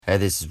Hey,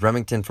 this is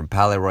Remington from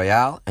Palais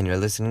Royale, and you're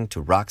listening to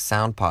Rock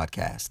Sound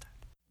Podcast.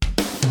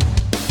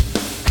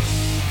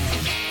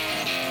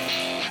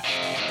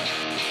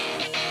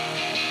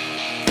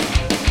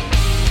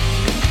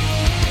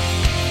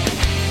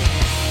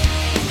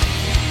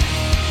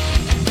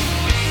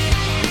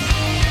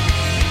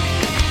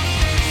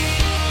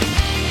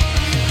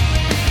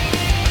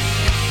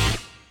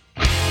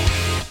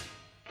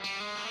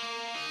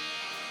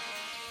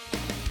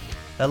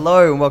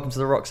 Hello and welcome to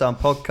the Rock Sound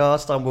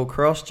Podcast. I'm Will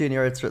Cross,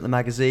 junior editor at the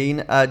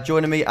magazine.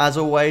 Joining me, as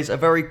always, a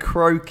very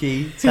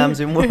croaky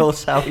Tamsin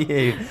Wills. How are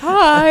you?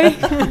 Hi.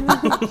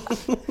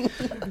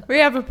 We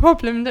have a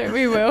problem, don't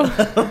we, Will?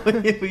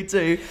 We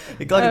do.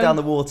 You're gliding down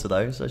the water,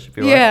 though, so it should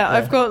be all yeah, right.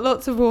 I've got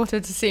lots of water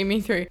to see me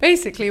through.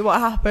 Basically,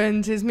 what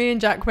happened is me and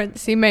Jack went to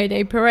see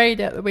Mayday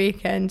Parade at the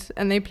weekend,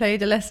 and they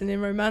played a lesson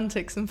in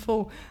Romantics in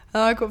full.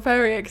 And I got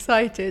very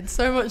excited,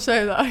 so much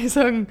so that I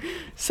sung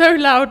so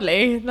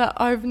loudly that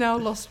I've now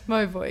lost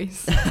my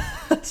voice.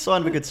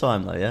 Sign of a good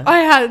time, though, yeah? I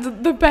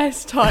had the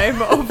best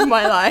time of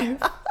my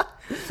life.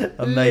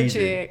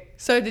 Amazing. Legit.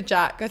 So did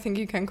Jack, I think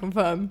you can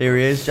confirm. Here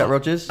he is, Jack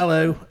Rogers.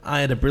 Hello. I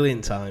had a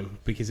brilliant time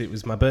because it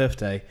was my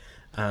birthday,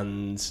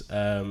 and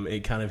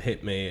it kind of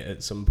hit me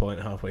at some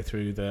point halfway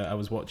through that I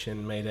was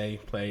watching Mayday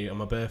play on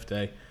my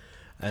birthday,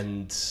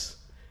 and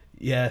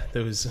yeah,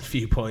 there was a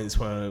few points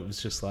where it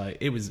was just like,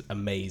 it was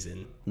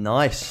amazing.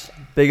 Nice.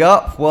 Big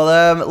up. Well,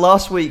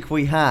 last week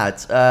we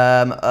had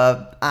an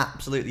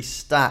absolutely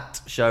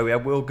stacked show. We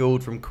had Will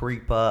Gould from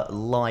Creeper,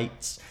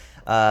 Lights,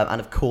 and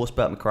of course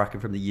Bert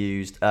McCracken from The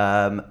Used.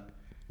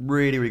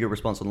 Really, really good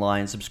response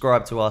online.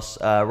 Subscribe to us,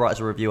 write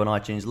us a review on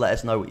iTunes. Let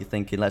us know what you're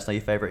thinking. Let us know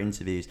your favourite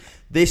interviews.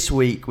 This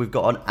week we've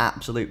got an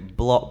absolute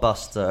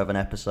blockbuster of an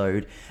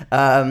episode.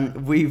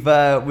 We've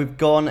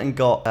gone and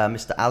got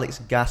Mr.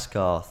 Alex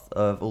Gaskarth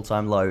of All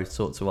Time Low to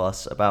talk to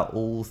us about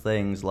all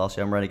things Last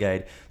Young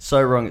Renegade.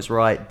 So Wrong It's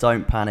Right,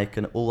 Don't Panic,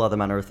 and all other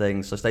manner of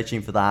things. So stay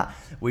tuned for that.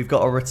 We've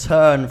got a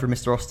return from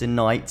Mr. Austin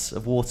Knight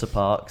of Water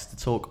Parks to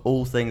talk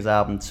all things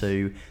album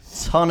 2.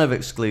 Ton of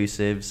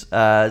exclusives,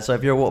 so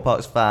if you're a Water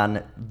Parks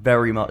fan,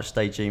 very much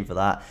stay tuned for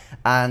that.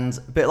 And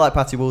a bit like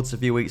Patty Walters a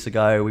few weeks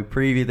ago, we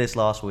previewed this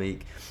last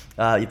week.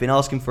 You've been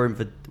asking for him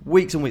for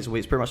weeks and weeks and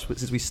weeks, pretty much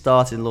since we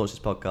started and launched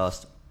this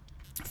podcast.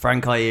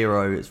 Frank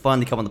Iero has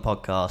finally come on the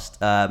podcast.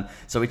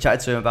 So we chatted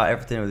to him about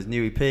everything with his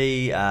new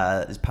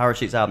EP, his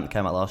Parachutes album that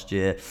came out last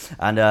year,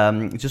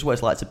 and just what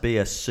it's like to be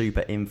a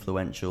super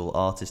influential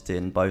artist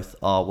in both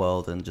our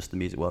world and just the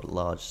music world at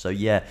large. So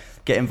yeah,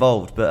 get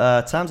involved.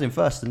 But Tam's in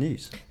first, the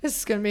news. This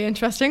is going to be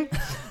interesting.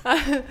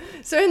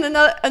 So in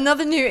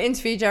another new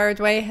interview, Jared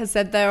Way has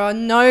said there are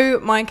no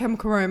My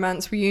Chemical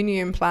Romance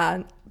reunion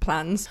plans.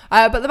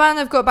 But the band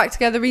have got back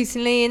together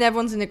recently and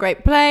everyone's in a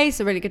great place,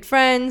 they're really good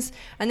friends.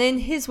 And in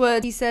his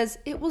words, he says,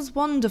 it was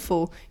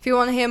wonderful. If you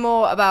want to hear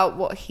more about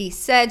what he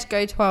said,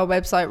 go to our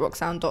website,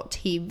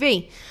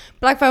 rocksound.tv.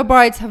 Black Veil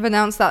Brides have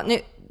announced that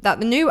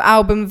the new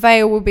album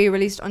Veil will be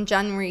released on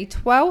January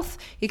 12th.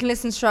 You can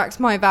listen to tracks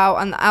My Vow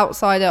and The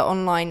Outsider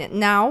online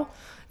now.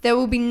 There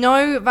will be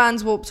no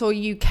Vans Warped Tour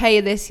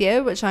UK this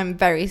year, which I'm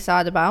very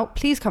sad about.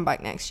 Please come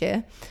back next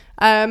year.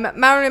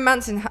 Marilyn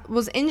Manson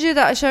was injured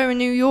at a show in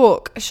New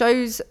York.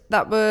 Shows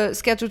that were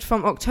scheduled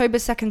from October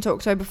 2nd to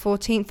October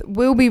 14th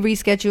will be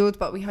rescheduled,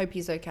 but we hope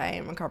he's okay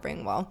and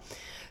recovering well.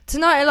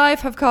 Tonight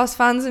Alive have cast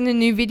fans in a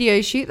new video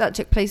shoot that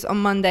took place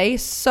on Monday.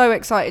 So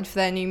excited for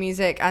their new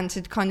music and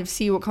to kind of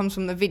see what comes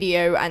from the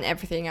video and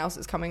everything else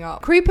that's coming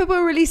up. Creeper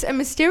will release a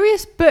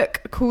mysterious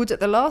book called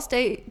The Last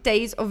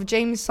Days of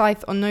James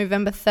Scythe on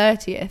November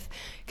 30th.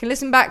 You can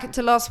listen back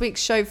to last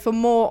week's show for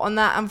more on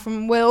that and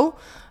from Will.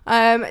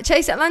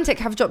 Chase Atlantic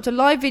have dropped a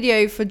live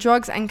video for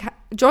drugs. I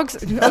was going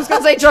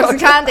to say drugs and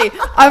candy.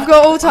 I've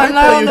got All Time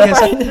Low on the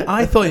brain.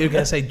 I thought you were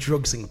going to say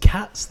drugs and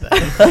cats there.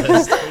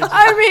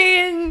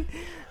 I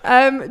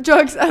mean,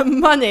 drugs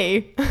and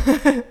money,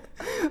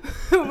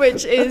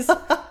 which is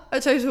a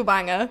total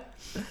banger.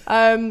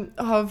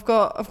 I've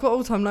got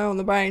All Time Low on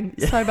the brain.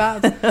 So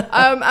bad.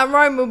 And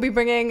Rome will be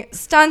bringing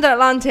Stand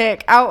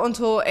Atlantic out on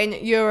tour in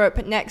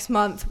Europe next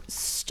month.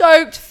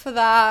 Stoked for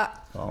that.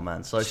 Oh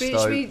man, so should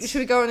stoked.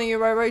 Should we go on a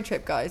Euro road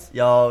trip, guys?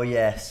 Oh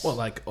yes. What,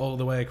 like all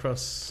the way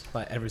across,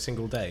 like every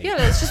single day? Yeah,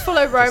 let's just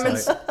follow Rome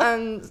like,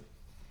 and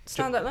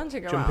Stand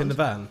Atlantic around. Jump in the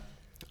van.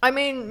 I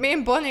mean, me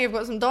and Bonnie have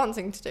got some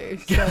dancing to do.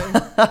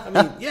 So. I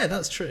mean, yeah,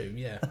 that's true.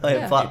 Yeah.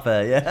 Flat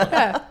Bear,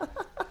 yeah.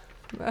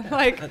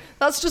 Like,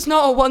 that's just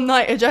not a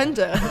one-night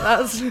agenda.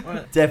 That's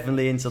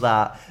definitely into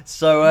that.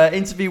 So,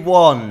 interview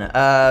one.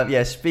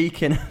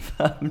 Speaking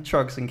of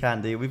drugs and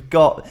candy, we've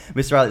got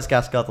Mr. Alex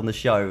Gaskarth on the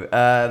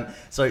show.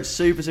 So,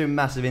 super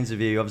massive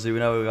interview. Obviously, we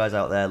know you guys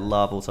out there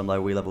love All Time Low.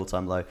 We love All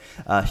Time Low.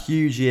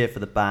 Huge year for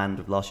the band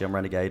with Last Young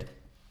Renegade.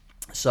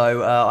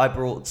 So I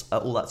brought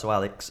all that to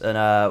Alex,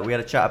 and we had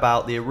a chat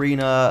about the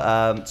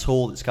arena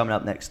tour that's coming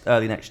up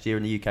early next year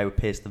in the UK with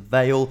Pierce the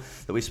Veil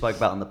that we spoke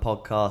about on the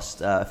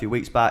podcast a few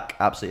weeks back.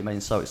 Absolutely amazing,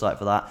 so excited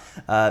for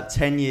that.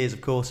 10 years, of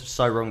course, of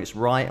So Wrong It's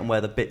Right, and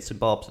where the bits and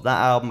bobs of that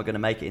album are going to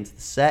make it into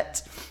the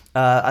set.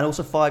 And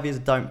also 5 years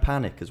of Don't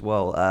Panic as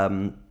well.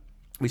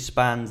 we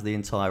spanned the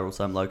entire All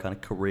Time Low kind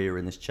of career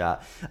in this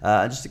chat,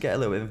 and just to get a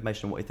little bit of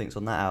information on what he thinks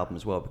on that album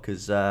as well,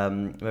 because the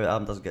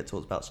album doesn't get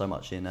talked about so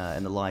much in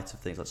the light of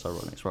things like So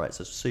Wrong It's Right.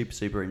 So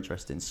super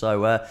interesting.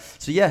 So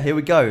yeah, here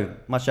we go.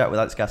 My chat with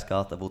Alex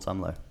Cathcart of All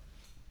Time Low.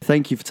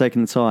 Thank you for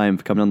taking the time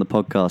for coming on the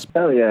podcast.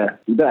 Oh yeah,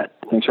 you bet.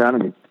 Thanks for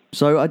having me.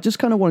 So I just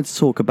kind of wanted to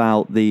talk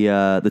about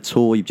the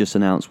tour you've just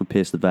announced with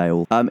Pierce the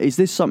Veil. Is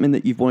this something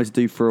that you've wanted to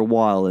do for a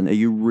while, and are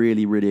you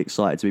really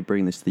excited to be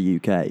bringing this to the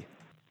UK?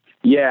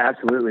 Yeah,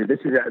 absolutely.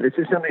 This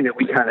is something that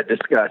we kind of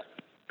discussed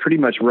pretty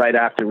much right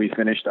after we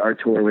finished our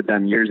tour with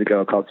them years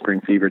ago called Spring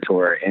Fever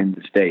Tour in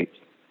the States.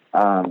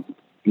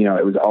 You know,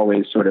 it was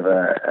always sort of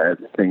a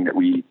thing that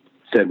we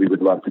said we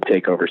would love to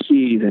take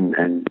overseas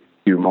and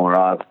do more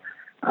of.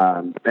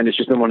 And it's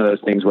just been one of those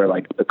things where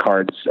like the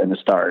cards and the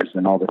stars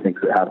and all the things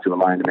that have to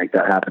align to make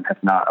that happen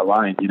have not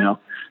aligned, you know.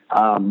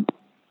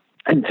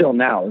 Until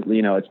now,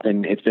 you know, it's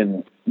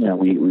been, you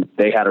know,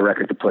 they had a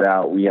record to put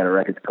out, we had a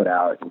record to put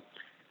out.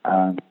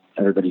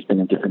 Everybody's been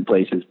in different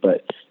places,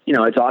 but you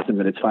know, it's awesome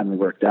that it's finally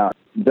worked out.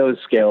 Those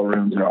scale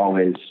rooms are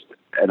always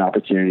an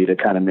opportunity to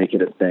kind of make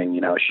it a thing,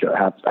 you know,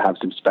 have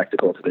some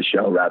spectacle to the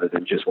show rather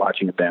than just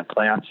watching a band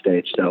play on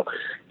stage. So,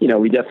 you know,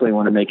 we definitely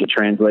want to make it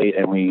translate,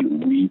 and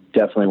we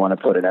definitely want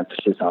to put an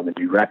emphasis on the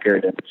new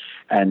record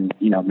and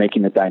you know,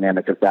 making the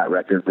dynamic of that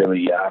record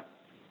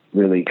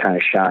really kind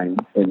of shine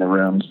in the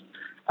rooms.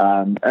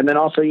 And then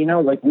also, you know,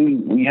 like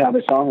we have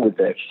a song with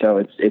Vic, so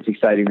it's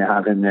exciting to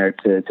have him there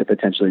to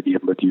potentially be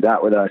able to do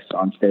that with us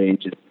on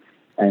stage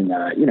and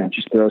you know,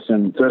 just throw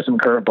some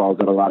curveballs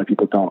that a lot of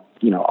people don't,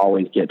 you know,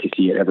 always get to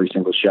see at every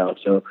single show.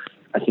 So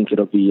I think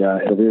it'll be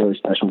a really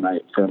special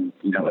night from,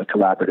 you know, a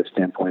collaborative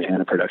standpoint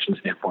and a production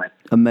standpoint.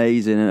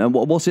 Amazing. And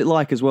what's it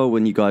like as well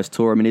when you guys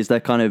tour? I mean, is there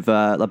kind of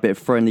a bit of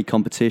friendly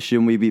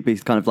competition? We be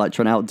kind of like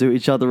trying to outdo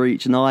each other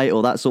each night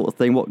or that sort of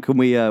thing? What can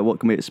we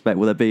expect?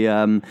 Will there be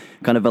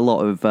kind of a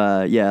lot of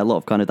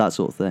kind of that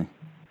sort of thing?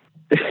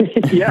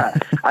 Yeah,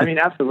 I mean,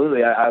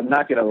 absolutely. I'm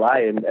not going to lie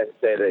and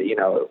say that, you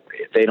know,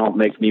 they don't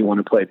make me want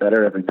to play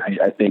better every night.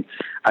 I think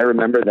I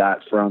remember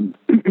that from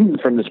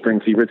the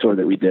Spring Fever Tour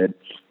that we did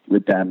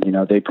with them. You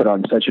know, they put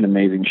on such an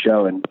amazing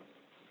show and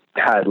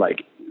had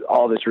like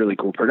all this really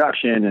cool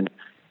production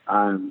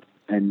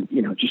and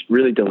you know, just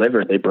really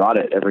delivered. They brought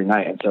it every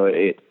night, and so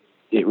it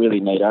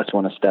really made us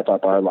want to step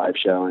up our live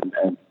show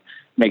and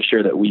make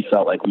sure that we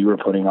felt like we were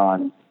putting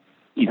on,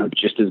 you know,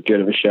 just as good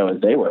of a show as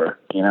they were,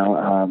 you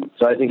know?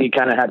 So I think he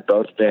kind of had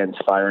both bands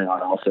firing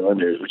on all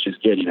cylinders, which is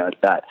good. You know,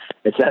 it's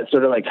that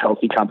sort of like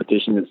healthy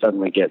competition that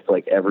suddenly gets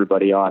like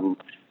everybody on,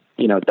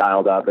 you know,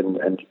 dialed up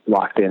and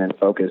locked in and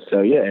focused.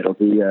 So yeah, it'll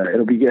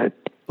be good.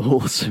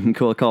 Awesome,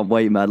 cool. I can't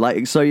wait, man.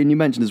 Like, so, and you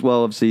mentioned as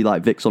well, obviously,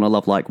 like Vic's on A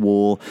Love Like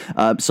War.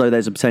 So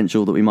there's a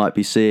potential that we might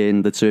be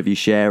seeing the two of you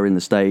sharing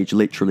the stage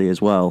literally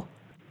as well.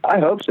 I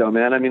hope so,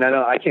 man. I mean,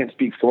 I can't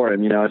speak for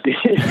him. You know,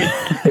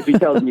 if he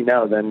tells me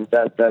no, then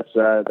that's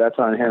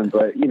on him.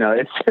 But you know,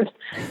 it's just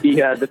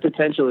the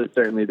potential is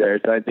certainly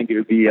there. So I think it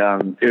would be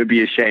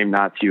a shame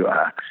not to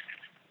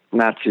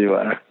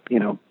you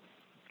know,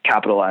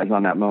 capitalize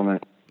on that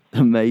moment.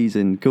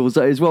 Amazing, cool.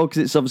 So as well,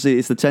 because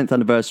it's the 10th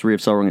anniversary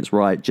of So Wrong It's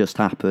Right just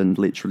happened,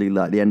 literally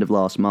like the end of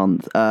last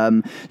month.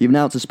 You've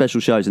announced a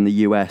special shows in the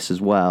US as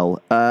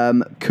well.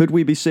 Could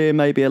we be seeing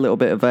maybe a little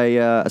bit of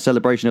a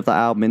celebration of that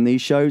album in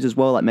these shows as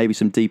well, like maybe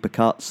some deeper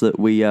cuts that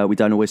we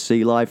don't always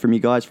see live from you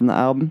guys from that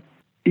album?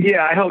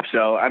 Yeah, I hope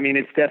so. I mean,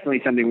 it's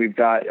definitely something we've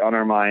got on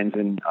our minds,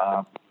 and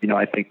you know,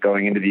 I think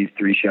going into these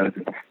 3 shows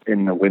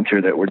in the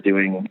winter that we're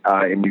doing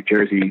in New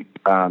Jersey,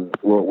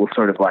 we'll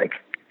sort of like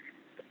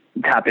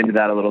tap into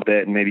that a little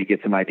bit and maybe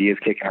get some ideas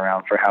kicking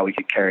around for how we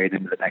could carry it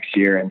into the next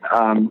year.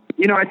 And,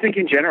 you know, I think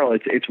in general,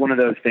 it's one of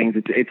those things.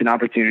 It's an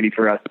opportunity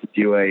for us to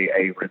do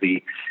a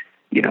really,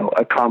 you know,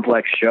 a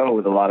complex show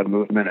with a lot of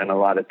movement and a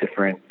lot of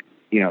different,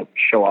 you know,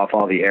 show off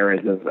all the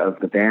eras of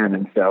the band.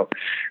 And so,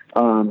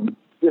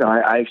 you know,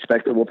 I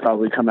expect that we'll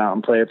probably come out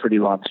and play a pretty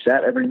long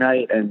set every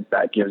night. And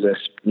that gives us,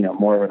 you know,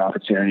 more of an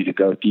opportunity to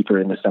go deeper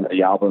into some of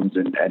the albums.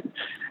 And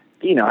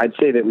you know, I'd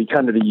say that we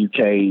come to the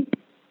UK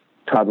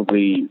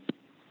probably,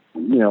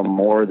 you know,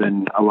 more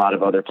than a lot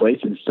of other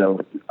places.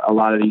 So a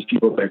lot of these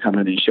people that are coming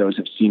to these shows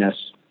have seen us,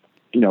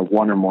 you know,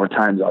 1 or more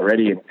times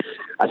already. And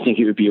I think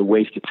it would be a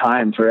waste of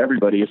time for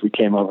everybody if we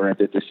came over and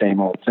did the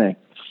same old thing.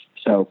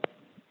 So,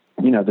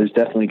 you know, there's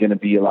definitely going to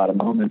be a lot of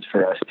moments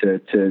for us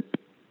to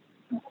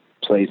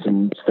play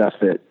some stuff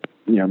that,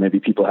 you know,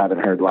 maybe people haven't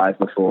heard live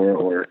before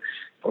or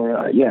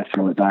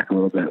throw it back a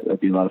little bit. It'll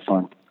be a lot of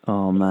fun.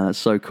 Oh man, that's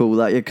so cool.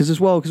 That because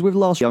with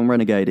Last Young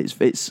Renegade,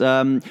 it's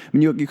I mean,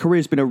 your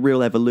career's been a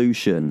real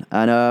evolution.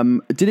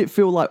 And did it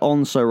feel like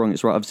on So Wrong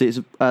It's Right?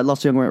 Obviously,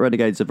 Last Young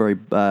Renegade is a very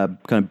kind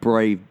of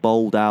brave,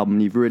 bold album.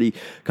 You've really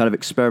kind of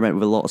experimented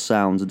with a lot of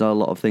sounds and done a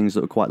lot of things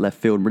that were quite left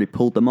field and really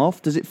pulled them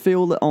off. Does it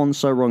feel that on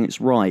So Wrong It's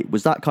Right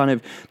was that kind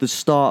of the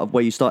start of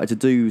where you started to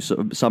do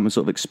some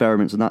sort of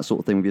experiments and that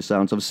sort of thing with your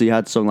sounds? Obviously, you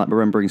had a song like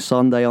Remembering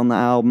Sunday on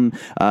that album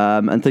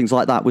and things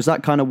like that. Was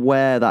that kind of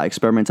where that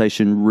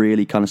experimentation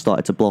really kind of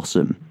started to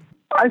blossom?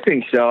 I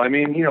think so. I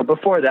mean, you know,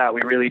 before that,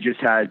 we really just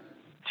had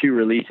 2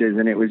 releases,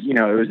 and it was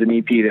an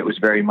EP that was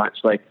very much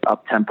like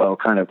up-tempo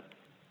kind of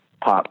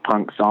pop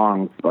punk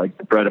songs, like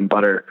the bread and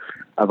butter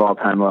of All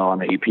Time Low on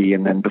the EP.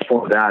 And then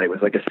before that, it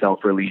was like a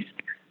self-released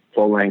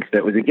full length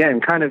that was,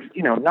 again, kind of,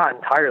 not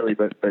entirely,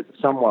 but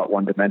somewhat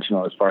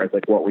one-dimensional as far as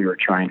like what we were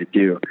trying to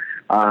do.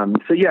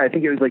 So yeah, I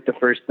think it was like the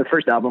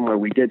first album where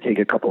we did take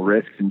a couple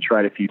risks and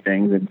tried a few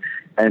things.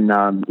 And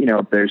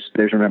there's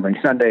Remembering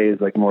Sunday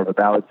is like more of a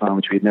ballad song,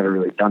 which we had never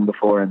really done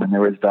before. And then there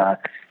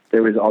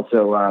was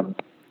also,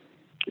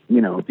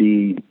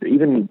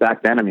 even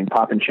back then, I mean,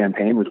 Poppin'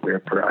 Champagne was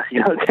weird for us,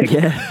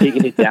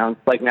 taking it down.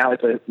 Like now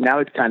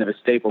it's kind of a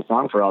staple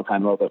song for All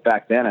Time Low, but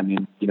back then, I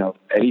mean,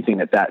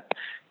 anything at that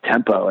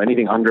tempo,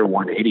 anything under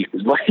 180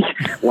 was like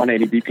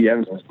 180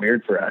 BPMs was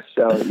weird for us.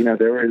 So,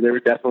 there were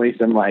definitely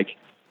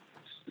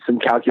some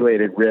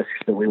calculated risks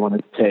that we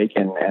wanted to take.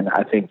 And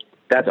I think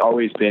that's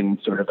always been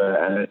sort of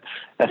a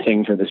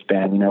thing for this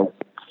band,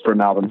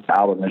 from album to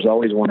album. There's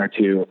always 1 or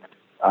 2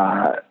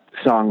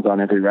 songs on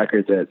every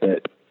record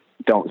that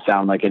don't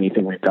sound like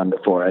anything we've done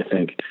before, I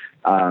think.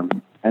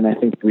 And I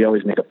think we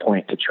always make a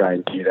point to try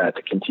and do that,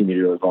 to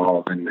continue to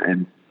evolve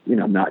and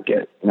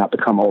not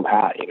become old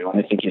hat, And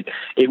I think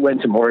it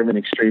went to more of an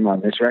extreme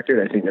on this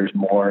record. I think there's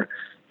more,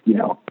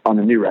 on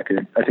the new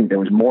record, I think there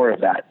was more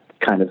of that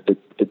kind of the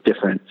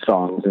different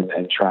songs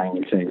and trying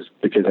new things,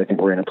 because I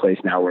think we're in a place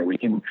now where we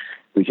can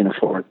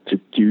afford to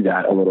do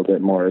that a little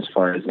bit more as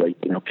far as like,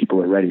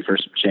 people are ready for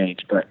some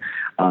change. But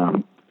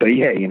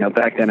yeah,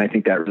 back then I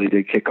think that really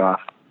did kick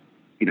off,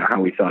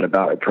 how we thought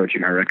about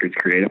approaching our records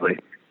creatively.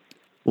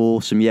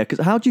 Awesome, yeah.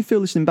 Because how do you feel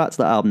listening back to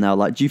that album now?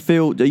 Like,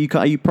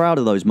 are you proud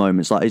of those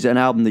moments? Like, is it an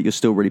album that you're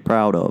still really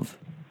proud of?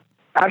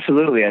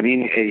 Absolutely. I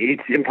mean,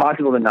 it's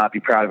impossible to not be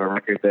proud of a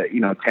record that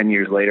 10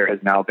 years later has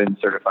now been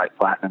certified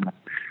platinum.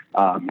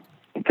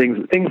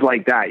 Things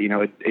like that.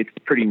 It's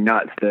pretty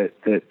nuts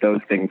that those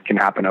things can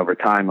happen over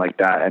time like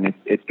that, and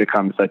it's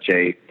become such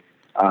a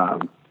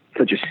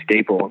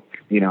staple,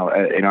 in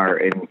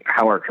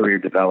how our career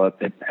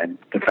developed, and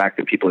the fact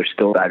that people are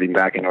still diving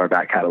back into our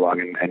back catalog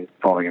and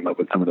falling in love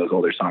with some of those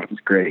older songs is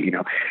great.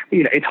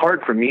 It's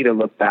hard for me to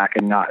look back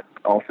and not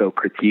also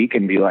critique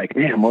and be like,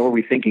 man, what were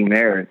we thinking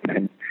there?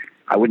 And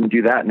I wouldn't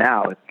do that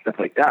now, and stuff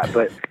like that.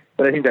 But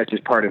I think that's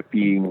just part of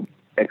being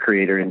a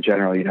creator in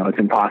general. It's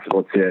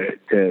impossible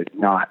to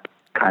not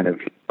kind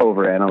of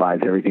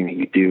overanalyze everything that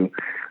you do,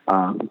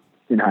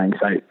 in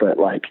hindsight. But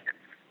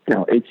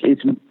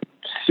it's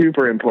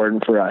super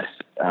important for us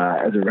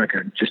as a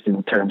record, just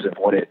in terms of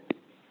what it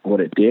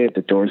did,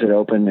 the doors it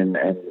opened, and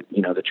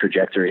the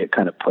trajectory it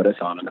kind of put us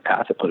on, and the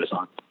path it put us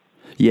on.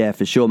 Yeah,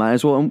 for sure, man.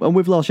 As well, and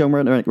with Last Young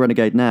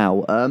Renegade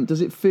now, does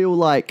it feel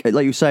like you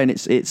were saying,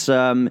 it's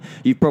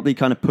you've probably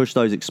kind of pushed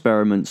those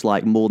experiments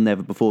like more than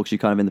ever before, because you're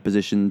kind of in the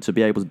position to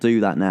be able to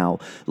do that now.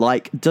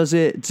 Like, does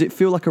it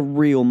feel like a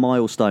real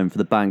milestone for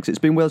the band? 'Cause it's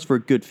been with us for a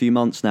good few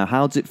months now.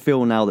 How does it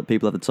feel now that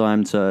people have the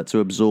time to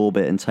absorb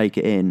it and take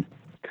it in?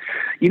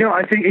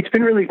 I think it's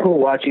been really cool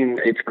watching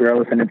its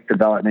growth and its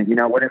development.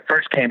 When it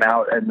first came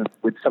out, and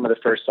with some of the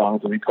first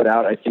songs that we put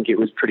out, I think it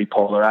was pretty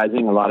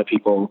polarizing. A lot of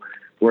people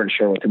weren't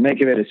sure what to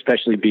make of it,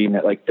 especially being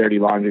that like Dirty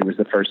Laundry was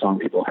the first song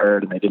people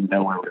heard and they didn't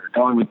know where we were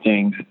going with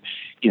things.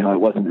 It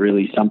wasn't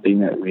really something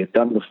that we had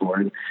done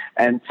before.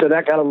 And so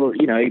that got a little,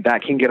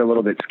 that can get a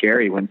little bit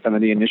scary when some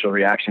of the initial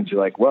reactions are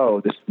like,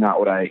 whoa, this is not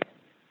what I,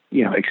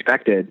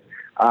 expected.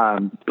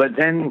 But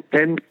then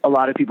a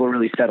lot of people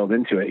really settled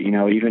into it,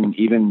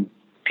 even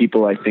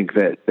people I think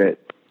that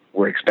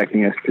were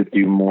expecting us to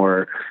do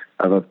more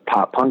of a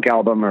pop punk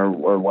album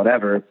or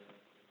whatever.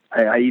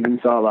 I even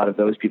saw a lot of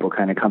those people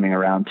kind of coming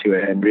around to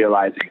it and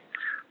realizing,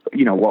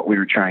 what we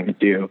were trying to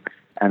do.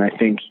 And I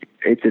think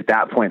it's at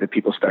that point that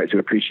people start to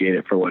appreciate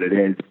it for what it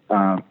is.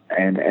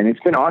 And it's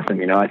been awesome.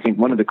 I think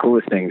one of the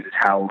coolest things is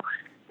how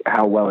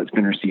well it's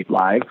been received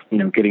live.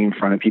 Getting in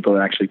front of people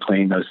and actually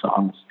playing those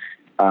songs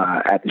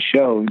at the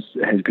shows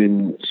has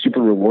been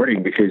super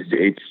rewarding, because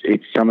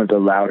it's some of the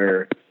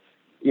louder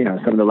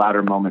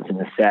moments in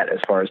the set as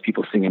far as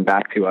people singing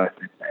back to us.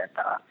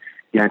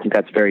 And I think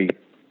that's very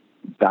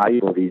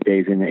valuable these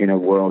days in a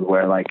world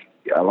where like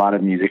a lot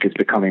of music is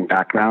becoming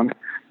background.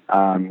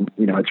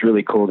 It's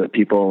really cool that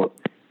people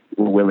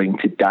were willing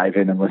to dive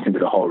in and listen to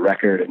the whole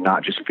record and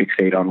not just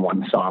fixate on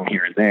one song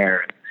here and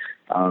there.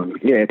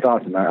 It's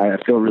awesome. I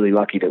feel really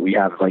lucky that we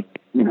have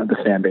the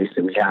fan base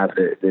that we have,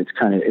 that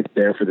it's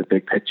there for the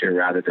big picture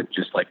rather than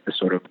just like the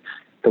sort of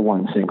the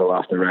one single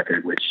off the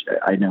record, which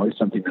I know is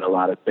something that a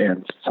lot of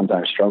bands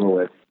sometimes struggle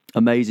with.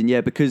 Amazing,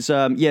 yeah, because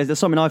there's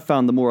something I've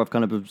found the more I've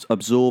kind of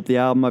absorbed the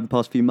album over the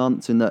past few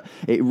months, in that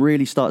it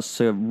really starts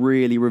to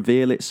really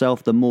reveal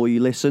itself the more you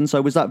listen. So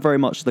was that very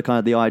much the kind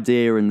of the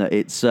idea, in that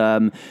it's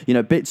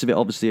bits of it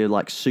obviously are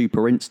like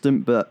super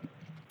instant, but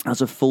as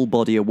a full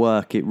body of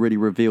work, it really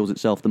reveals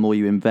itself the more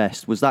you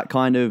invest. Was that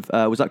kind of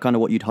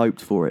what you'd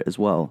hoped for it as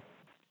well?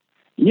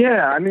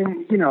 Yeah, I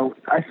mean,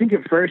 I think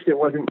at first it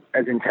wasn't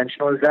as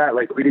intentional as that.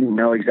 Like, we didn't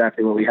know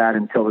exactly what we had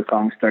until the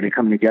songs started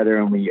coming together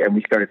and we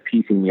started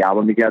piecing the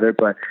album together.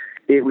 But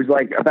it was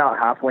like about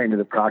halfway into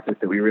the process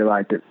that we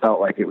realized it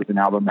felt like it was an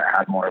album that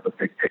had more of a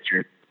big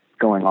picture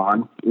going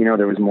on.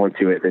 There was more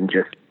to it than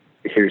just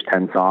here's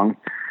 10 songs.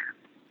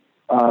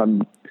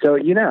 So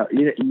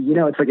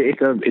it's like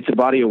it's a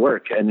body of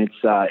work, and it's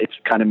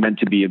kind of meant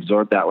to be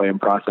absorbed that way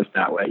and processed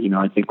that way.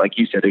 I think, like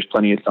you said, there's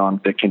plenty of songs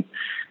that can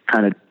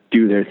kind of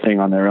do their thing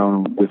on their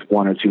own with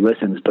one or two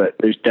listens, but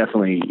there's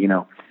definitely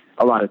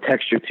a lot of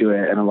texture to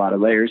it and a lot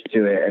of layers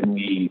to it, and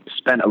we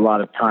spent a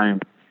lot of time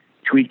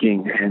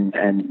tweaking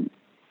and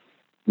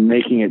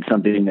making it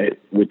something that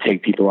would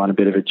take people on a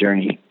bit of a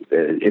journey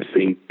if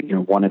they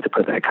wanted to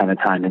put that kind of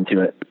time into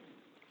it.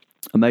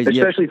 Amazing,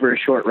 especially for a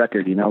short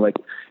record. Like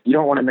you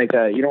don't want to make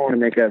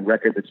a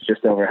record that's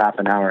just over half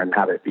an hour and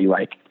have it be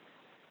like,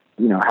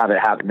 have it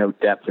have no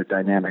depth or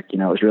dynamic. It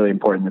was really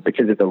important that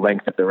because of the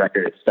length of the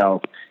record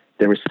itself,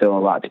 there was still a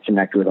lot to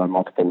connect with on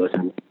multiple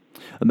listens.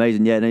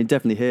 Amazing, yeah, and you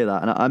definitely hear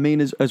that. And I mean,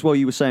 as well,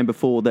 you were saying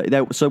before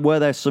that so were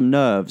there some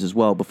nerves as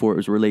well before it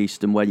was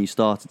released, and when you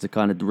started to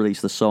kind of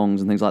release the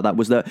songs and things like that?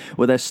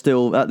 Were there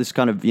still at this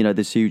kind of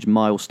this huge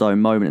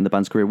milestone moment in the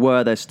band's career?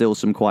 Were there still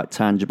some quite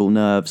tangible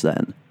nerves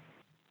then?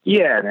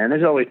 Yeah, man.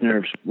 There's always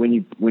nerves when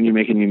you're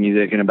making new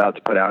music and about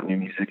to put out new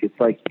music. It's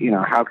like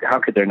how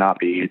could there not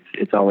be?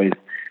 It's always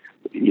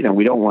we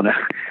don't want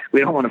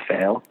to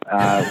fail,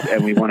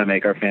 and we want to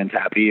make our fans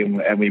happy,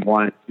 and we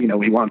want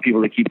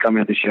people to keep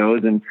coming to the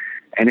shows, and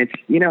it's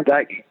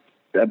that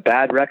a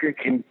bad record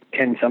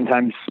can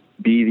sometimes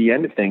be the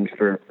end of things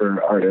for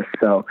artists.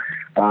 So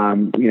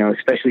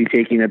especially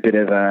taking a bit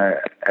of a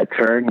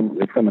turn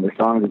with some of the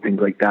songs and things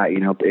like that.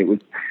 It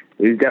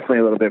was definitely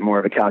a little bit more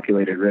of a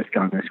calculated risk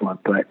on this one,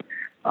 but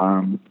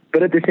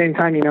at the same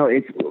time,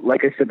 it's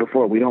like I said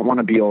before, we don't want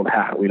to be old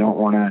hat. We don't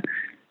want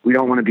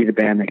to be the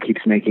band that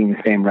keeps making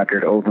the same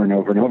record over and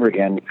over and over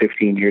again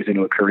 15 years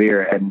into a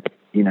career. And,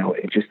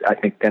 I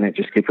think then it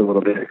just gets a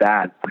little bit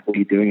sad. What are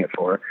you doing it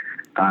for?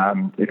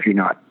 If you're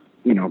not,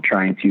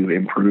 trying to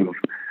improve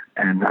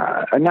and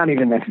not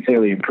even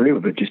necessarily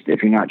improve, but just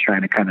if you're not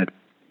trying to kind of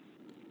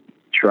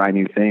try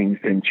new things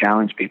and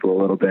challenge people a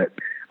little bit.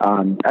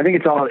 I think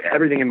it's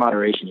everything in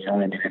moderation.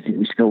 I think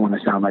we still want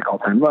to sound like All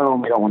Time Low,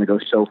 and we don't want to go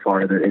so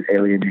far that it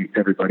alienates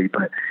everybody.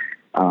 But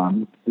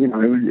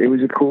it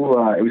was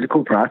a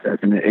cool process,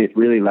 and it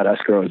really let us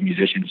grow as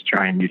musicians,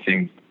 trying new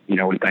things.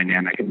 With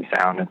dynamic and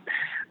sound,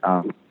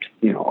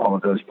 and all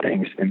of those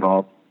things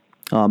involved.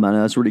 Oh man,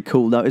 that's really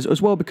cool. Now,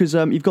 as well, because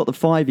you've got the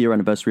 5-year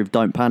anniversary of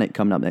Don't Panic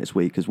coming up next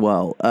week as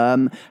well.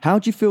 How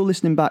do you feel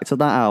listening back to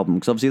that album?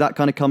 Because obviously that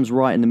kind of comes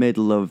right in the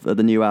middle of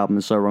the new album,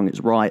 So Wrong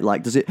It's Right.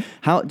 Like,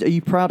 are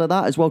you proud of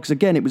that as well? Because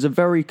again, it was a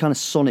very kind of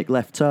sonic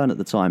left turn at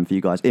the time for you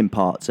guys, in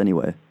parts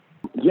anyway.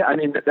 Yeah, I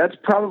mean, that's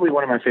probably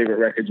one of my favorite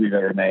records we've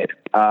ever made.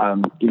 I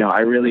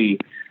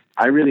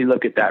really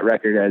look at that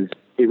record as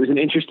it was an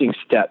interesting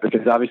step,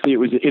 because obviously it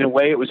was, in a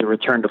way, it was a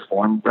return to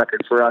form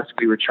record for us.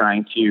 We were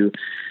trying to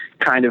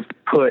kind of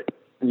put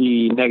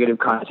the negative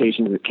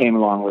connotations that came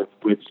along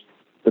with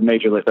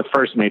the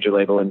first major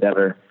label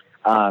endeavor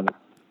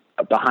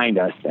behind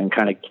us, and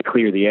kind of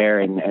clear the air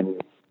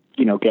and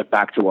get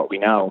back to what we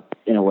know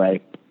in a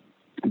way.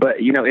 But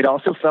it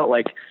also felt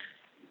like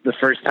the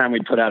first time we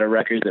put out a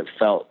record that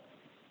felt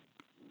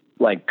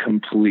like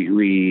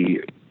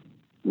completely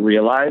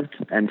realized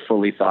and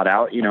fully thought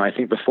out. I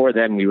think before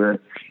then we were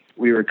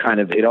kind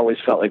of, it always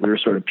felt like we were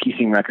sort of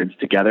piecing records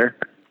together.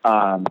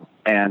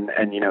 And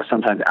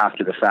sometimes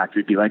after the fact,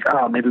 we'd be like,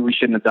 oh, maybe we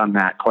shouldn't have done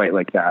that quite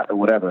like that or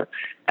whatever.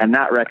 And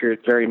that record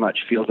very much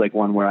feels like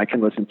one where I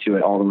can listen to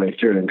it all the way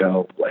through and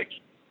go like,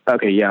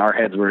 okay, yeah, our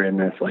heads were in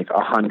this like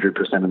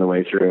 100% of the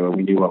way through, and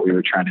we knew what we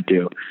were trying to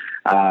do.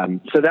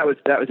 So that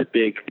was a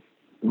big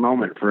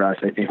moment for us,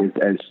 I think,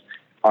 as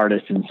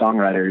artists and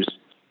songwriters,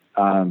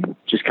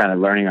 just kind of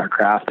learning our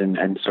craft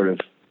and sort of,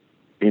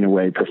 in a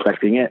way,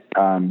 perfecting it.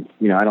 I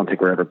don't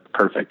think we're ever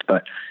perfect,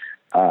 but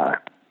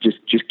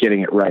just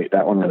getting it right.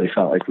 That one really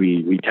felt like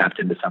we tapped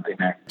into something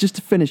there. Just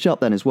to finish up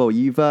then as well,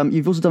 you've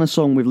also done a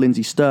song with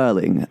Lindsey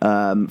Stirling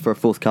for a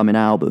forthcoming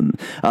album.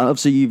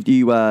 Obviously, you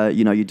do a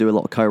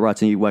lot of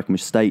co-writing. You're working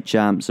with State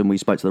Champs, and we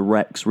spoke to the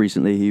Rex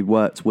recently, who you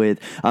worked with.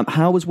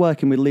 How was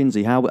working with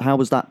Lindsey? How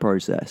was that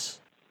process?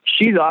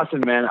 She's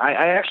awesome, man.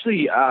 I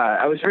actually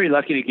I was very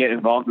lucky to get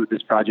involved with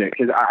this project,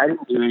 because I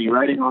didn't do any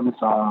writing on the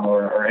song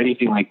or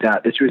anything like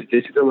that. This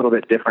is a little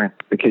bit different,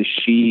 because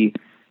she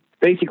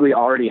basically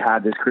already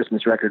had this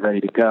Christmas record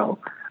ready to go,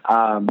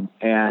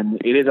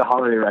 and it is a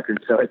holiday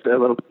record, so it's a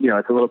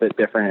little bit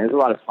different. It's a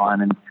lot of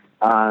fun,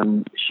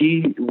 and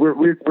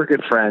we're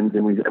good friends,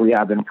 and we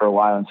have been for a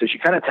while. And so she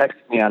kind of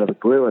texted me out of the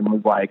blue and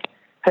was like,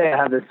 hey, I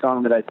have this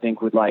song that I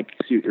think would like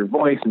suit your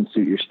voice and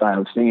suit your style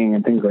of singing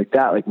and things like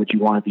that. Like, would you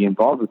want to be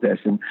involved with this?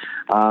 And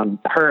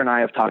her and I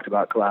have talked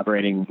about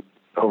collaborating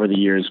over the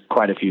years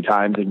quite a few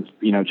times, and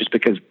just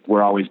because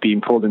we're always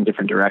being pulled in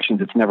different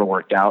directions, it's never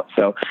worked out.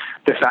 So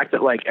the fact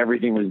that like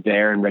everything was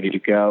there and ready to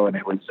go, and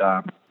it was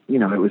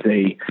it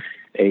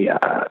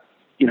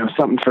was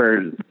something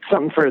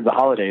for the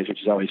holidays,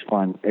 which is always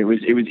fun. It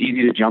was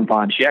easy to jump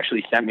on. She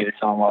actually sent me the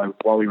song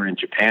while we were in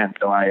Japan,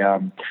 so I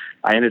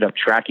ended up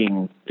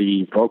tracking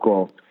the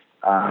vocal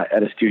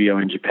at a studio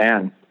in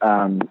Japan.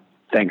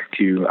 thanks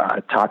to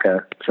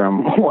Taka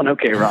from One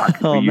OK Rock.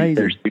 Oh, we used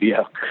their amazing.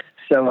 studio.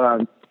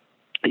 So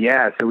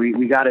so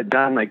we got it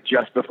done like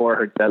just before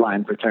her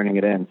deadline for turning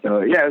it in.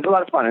 So yeah, it was a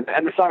lot of fun,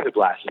 and the song's a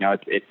blast. You know,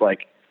 it's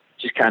like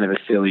just kind of a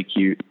silly,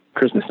 cute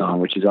Christmas song,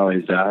 which is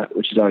always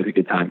a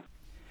good time.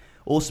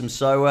 Awesome.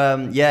 So,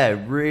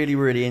 really,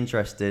 really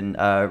interesting.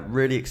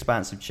 Really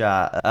expansive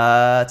chat.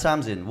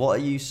 Tamsin, what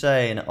are you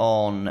saying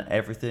on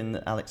everything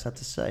that Alex had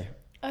to say?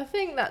 I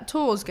think that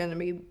tour's going to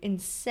be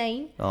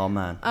insane. Oh,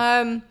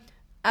 man.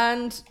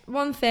 And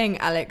one thing,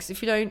 Alex,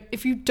 if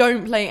you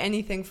don't play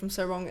anything from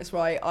So Wrong It's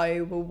Right,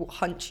 I will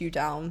hunt you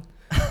down.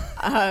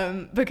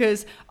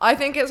 Because I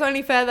think it's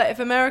only fair that if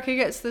America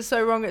gets the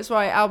So Wrong It's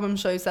Right album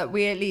shows, that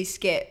we at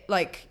least get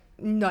like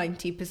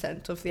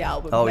 90% of the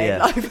album played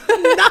live.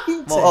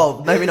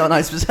 Well, maybe not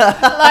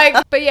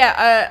 90%. But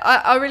yeah,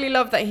 I really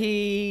love that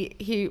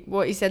he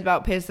what he said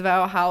about Pierce the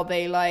Veil, how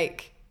they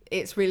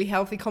it's really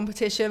healthy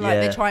competition. Like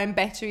they try and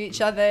better each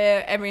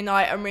other every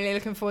night. I'm really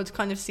looking forward to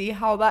kind of see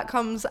how that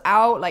comes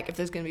out. Like if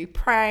there's going to be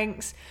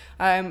pranks,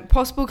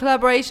 possible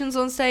collaborations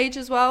on stage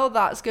as well.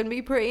 That's going to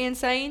be pretty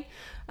insane.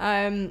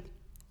 And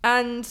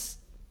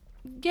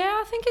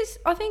yeah,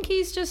 I think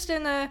he's just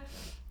in a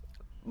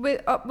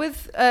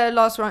with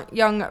Last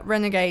Young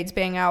Renegades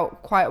being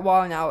out quite a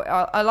while now.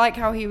 I like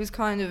how he was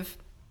kind of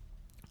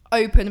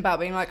open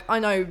about being like, I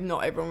know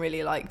not everyone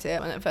really liked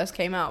it when it first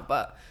came out,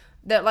 but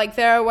that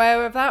they're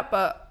aware of that.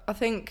 But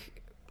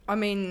I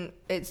mean,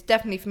 it's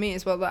definitely for me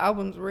as well. The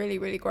album's really,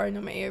 really grown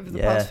on me over the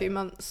past few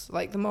months.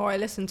 Like the more I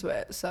listen to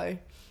it, so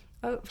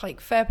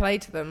fair play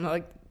to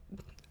them.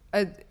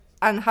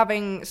 And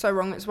having So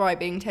Wrong It's Right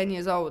being 10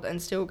 years old and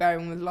still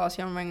going with Last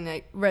Young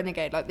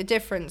Renegade, like the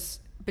difference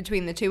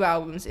between the two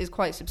albums is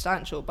quite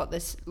substantial, but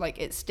this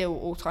it's still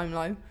all-time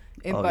low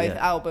in both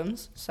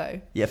albums.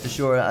 So yeah, for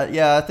sure.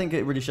 I think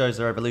it really shows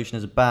their evolution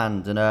as a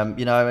band, and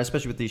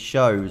especially with these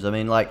shows. I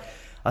mean,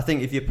 I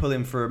think if you're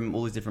pulling from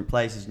all these different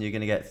places, and you're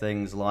going to get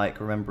things like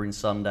Remembering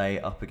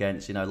Sunday up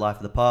against, Life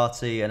of the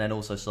Party, and then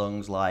also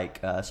songs like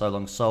So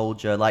Long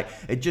Soldier.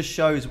 It just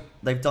shows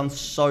they've done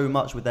so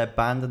much with their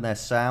band and their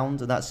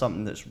sound, and that's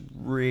something that's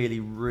really,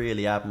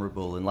 really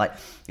admirable. And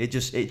it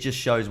just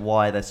shows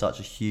why they're such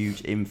a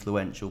huge,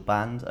 influential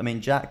band. I mean,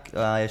 Jack,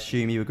 I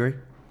assume you agree?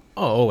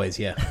 Oh, always,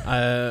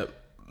 yeah.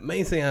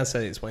 Main thing I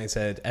said is when he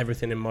said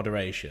everything in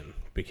moderation,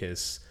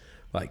 because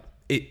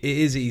it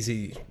is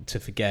easy to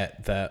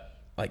forget that.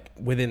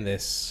 Within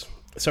this,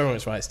 So Wrong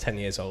It's Right, it's 10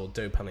 years old,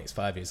 Don't Panic's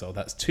 5 years old.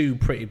 That's two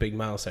pretty big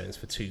milestones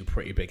for two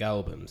pretty big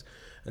albums.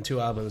 And two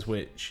albums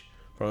which,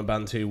 from a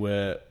band who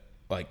were,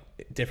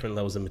 different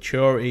levels of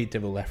maturity,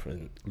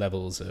 different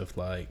levels of,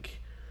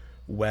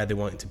 where they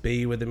wanted to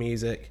be with the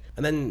music.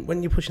 And then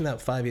when you're pushing that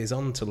 5 years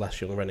on to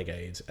Last Young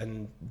Renegades,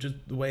 and just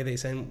the way they're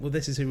saying, well,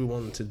 this is who we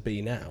want to be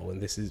now,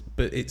 and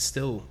but it's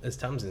still, as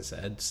Tamsin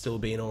said, still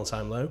being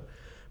all-time low.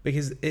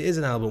 Because it is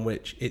an album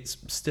which it's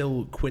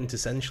still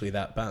quintessentially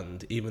that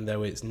band, even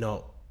though it's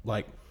not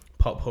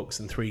pop hooks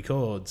and three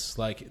chords.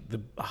 The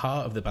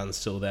heart of the band's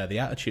still there, the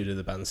attitude of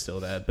the band's still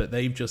there, but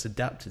they've just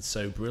adapted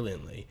so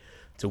brilliantly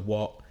to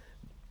what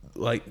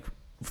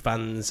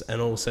fans and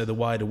also the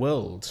wider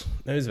world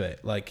knows of it.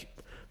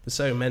 For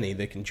so many,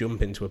 they can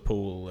jump into a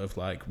pool of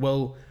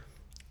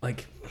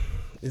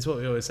it's what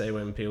we always say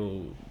when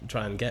people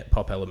try and get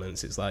pop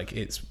elements.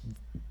 It's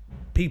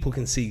people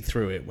can see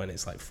through it when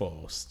it's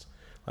forced.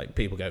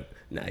 People go,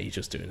 nah, you're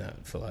just doing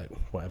that for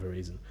whatever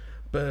reason.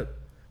 But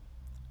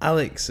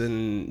Alex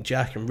and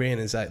Jack and Rian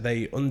is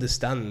they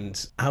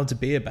understand how to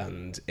be a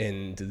band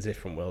in the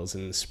different worlds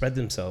and spread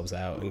themselves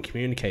out and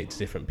communicate to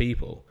different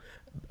people.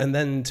 And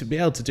then to be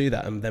able to do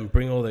that and then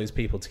bring all those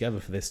people together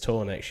for this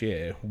tour next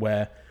year,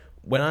 where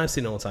when I've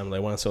seen All Time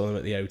Low, when I saw them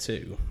at the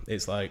O2,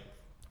 it's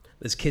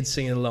there's kids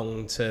singing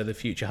along to the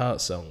Future Heart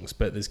songs,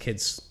 but there's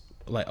kids,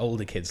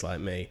 older kids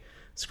like me,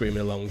 screaming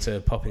along to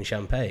Poppin'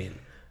 Champagne.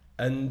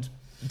 And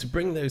to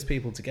bring those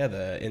people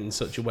together in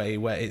such a way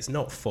where it's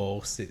not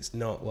forced, it's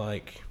not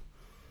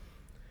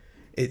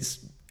it's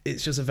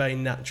just a very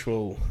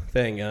natural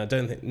thing, and I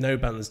don't think no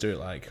bands do it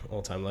like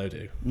All Time Low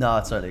do. No, I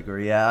totally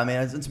agree. Yeah, I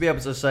mean, to be able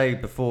to say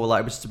before,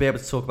 was to be able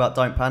to talk about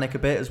Don't Panic a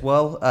bit as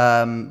well,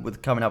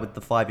 with coming up with the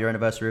 5-year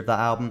anniversary of that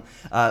album.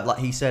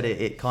 He said,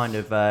 it kind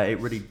of it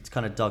really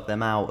kind of dug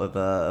them out of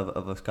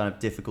a kind of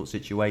difficult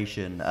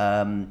situation.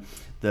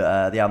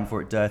 The album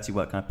For It Dirty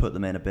Work kind of put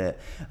them in a bit,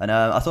 and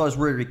I thought it was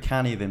really, really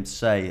canny of him to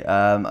say.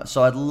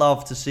 So I'd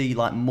love to see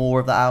more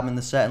of that album in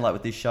the set, and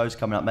with these shows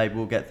coming up, maybe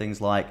we'll get things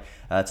like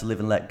To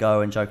Live and Let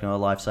Go and Joking on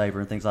a Lifesaver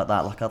and things like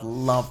that. I'd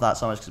love that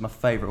so much because it's my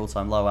favourite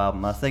all-time low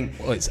album. I think.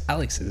 Well, it's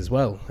Alex's as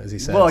well, as he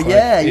said. Well,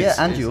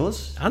 and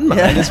yours, and mine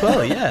as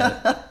well.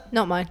 Yeah,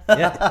 not mine.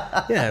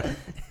 Yeah.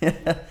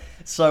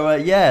 So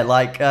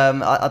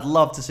I'd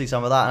love to see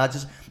some of that,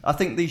 and I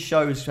think these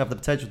shows have the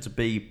potential to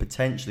be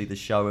potentially the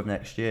show of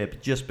next year,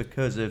 but just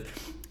because of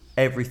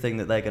everything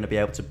that they're going to be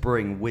able to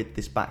bring with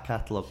this back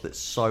catalogue that's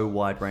so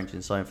wide-ranging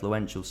and so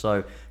influential.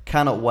 So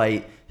cannot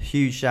wait.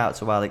 Huge shout out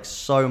to Alex.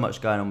 So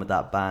much going on with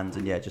that band,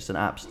 and just an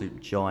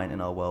absolute giant in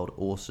our world.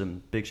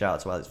 Awesome. Big shout out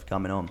to Alex for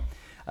coming on.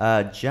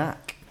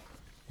 Jack.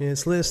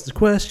 It's listener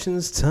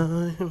questions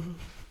time.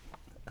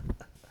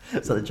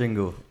 Is that the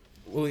jingle?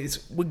 Well,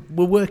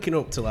 we're working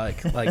up to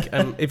like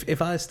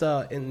if I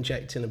start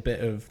injecting a bit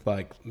of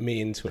like me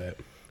into it,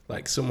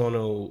 like someone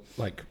will,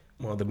 like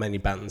one of the many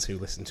bands who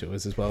listen to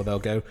us as well, they'll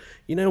go,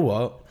 you know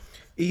what?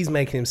 He's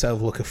making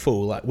himself look a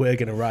fool. Like, we're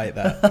going to write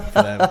that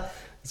for them.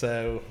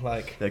 So,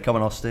 like... Yeah, come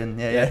on, Austin.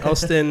 Yeah.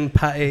 Austin,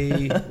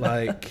 Patty,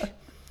 like...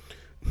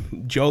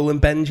 Joel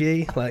and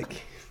Benji,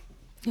 like...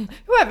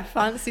 Whoever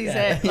fancies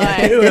it. Yeah,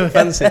 Like, whoever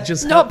fancies it.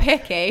 Just not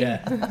picky.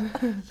 Yeah.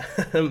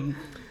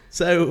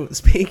 So,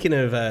 speaking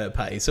of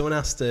Patty, someone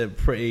asked a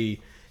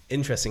pretty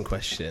interesting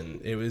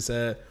question. It was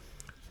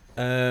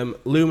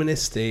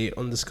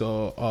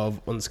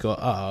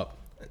Luminicity_of_art.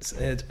 It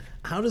said,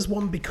 how does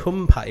one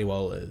become Patty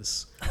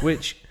Walters?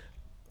 Which,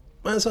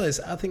 well,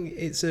 I think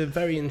it's a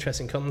very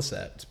interesting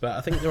concept, but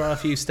I think there are a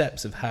few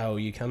steps of how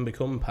you can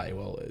become Patty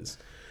Walters.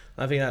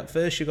 I think at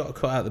first you've got to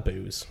cut out the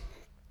booze,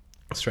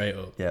 straight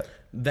up. Yeah.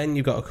 Then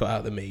you've got to cut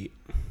out the meat.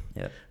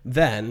 Yeah.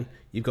 Then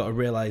you've got to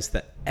realise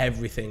that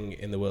everything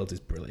in the world is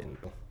brilliant.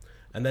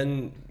 And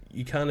then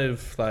you kind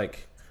of,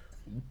 like,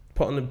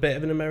 put on a bit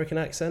of an American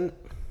accent.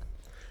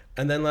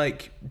 And then,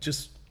 like,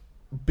 just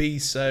be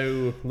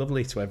so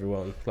lovely to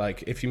everyone.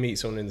 Like, if you meet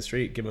someone in the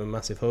street, give them a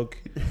massive hug.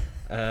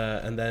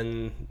 And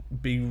then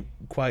be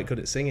quite good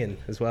at singing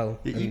as well.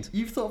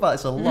 You've thought about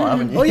this a lot,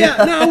 haven't you? Oh yeah,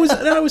 I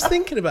was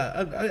thinking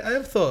about it. I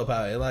have thought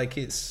about it. Like,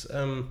 it's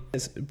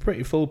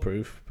pretty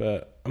foolproof,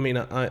 but I mean,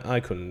 I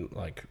couldn't,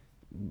 like,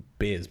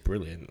 be as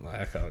brilliant.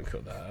 Like, I can't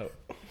cut that out.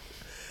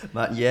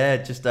 But yeah,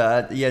 just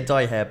dye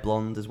your hair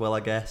blonde as well, I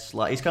guess.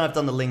 Like, he's kind of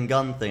done the Ling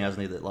Gun thing,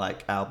 hasn't he? That,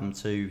 like, album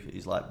 2,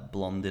 he's like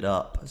blonded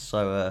up.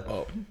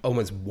 So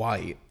almost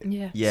white.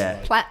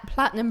 Yeah.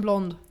 Platinum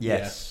blonde.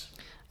 Yes.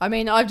 I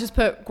mean, I've just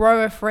put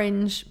grow a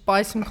fringe,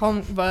 buy some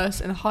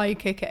Converse, and high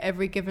kick at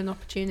every given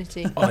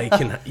opportunity. Oh, he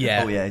can.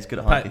 Yeah. Oh yeah, he's good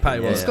at high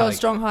kicking. He's got a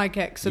strong high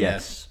kick. So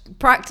yes.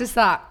 Practice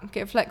that.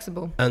 Get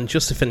flexible. And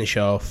just to finish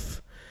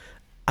off,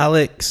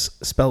 Alex,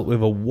 spelt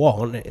with a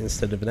 1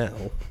 instead of an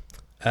L,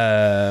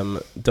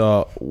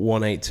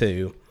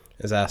 .182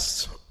 has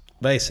asked,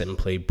 very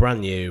simply,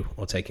 brand new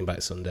or Taking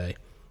Back Sunday?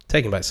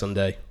 Taking Back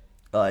Sunday.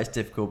 Oh, it's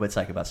difficult, but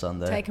Taking Back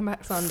Sunday. Taking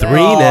Back Sunday.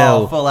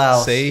 3-0. Full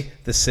house. See,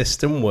 the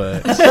system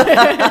works.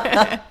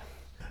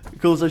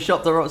 Cool, so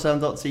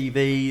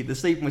shop.rocksound.tv. The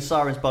Sleeping with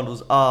Sirens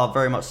bundles are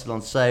very much still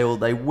on sale.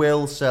 They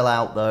will sell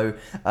out though,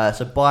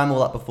 so buy them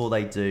all up before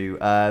they do. You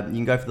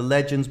can go for the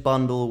Legends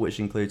bundle, which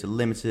includes a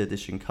limited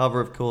edition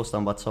cover, of course,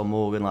 done by Tom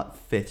Morgan, like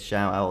 5th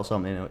shout out or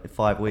something in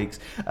 5 weeks.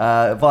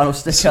 Vinyl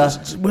sticker.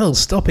 Will,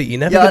 stop it. You're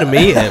never going to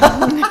meet him.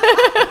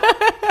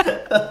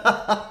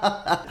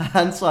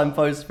 And signed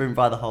poster print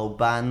by the whole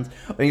band.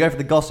 Or you can go for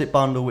the Gossip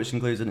bundle, which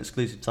includes an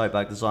exclusive tote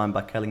bag designed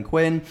by Kellen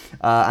Quinn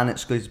and an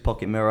exclusive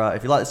pocket mirror.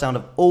 If you like the sound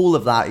of all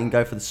of that, you can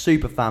go for the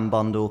Super Fan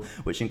bundle,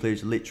 which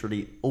includes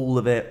literally all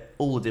of it,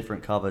 all the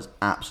different covers.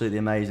 Absolutely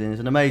amazing. It's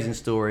an amazing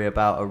story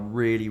about a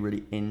really,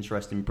 really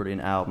interesting,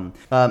 brilliant album.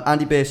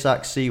 Andy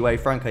Biersack, Seaway,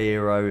 Frank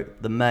Iero,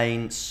 The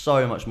Main,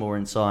 so much more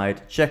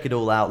inside. Check it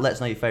all out. Let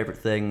us know your favourite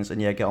things, and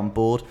yeah, get on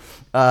board.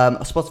 A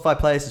Spotify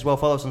playlist as well.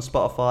 Follow us on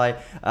Spotify.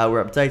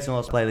 We're updating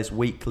our playlist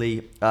weekly.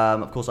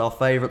 Of course, our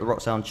favourite, the Rock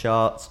Sound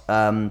charts,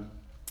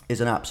 is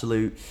an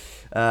absolute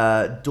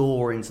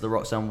door into the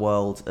Rock Sound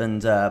world,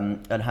 and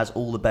has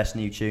all the best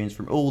new tunes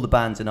from all the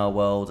bands in our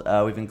world.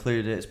 We've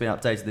included it. It's been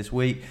updated this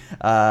week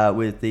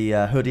with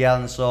the Hoodie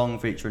Allen song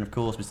featuring, of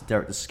course, Mr.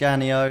 Derek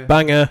Descanio.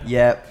 Banger.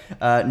 Yeah.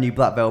 New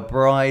Black Veil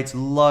Brides.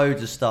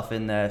 Loads of stuff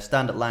in there.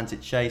 Stand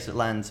Atlantic, Chase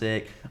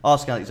Atlantic,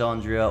 Ask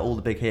Alexandria, all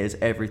the big hitters,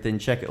 everything.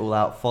 Check it all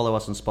out. Follow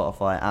us on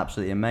Spotify.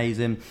 Absolutely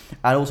amazing.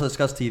 And also the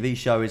Scuzz TV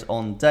show is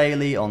on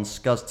daily on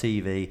Scuzz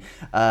TV.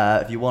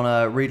 If you want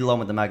to read along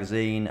with the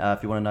magazine,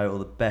 if you want to know all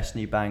the best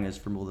new bangers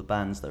from all the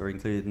bands that are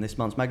included in this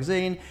month's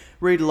magazine,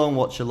 read along,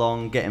 watch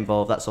along, get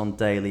involved. That's on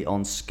daily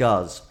on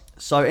Scuzz.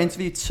 So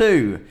interview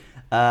 2,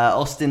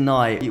 Austin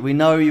Knight. We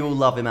know you all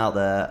love him out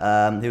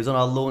there. He was on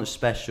our launch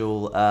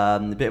special, a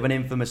bit of an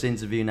infamous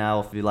interview now.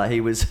 I feel like he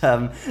was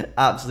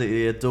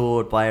absolutely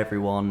adored by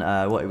everyone.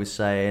 What he was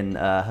saying,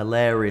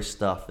 hilarious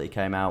stuff that he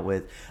came out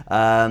with.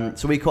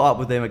 So we caught up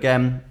with him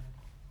again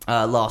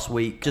last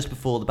week, just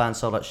before the band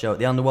sold out show at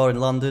the Underworld in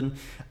London,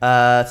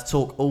 to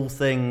talk all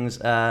things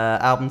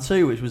album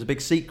 2, which was a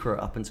big secret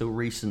up until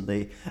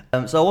recently.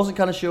 So I wasn't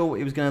kind of sure what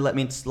he was going to let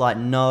me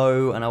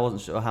know, and I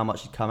wasn't sure how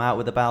much he'd come out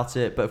with about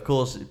it. But of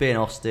course, being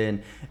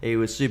Austin, he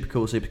was super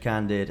cool, super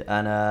candid,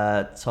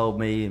 and told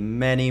me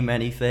many,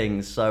 many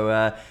things. So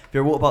if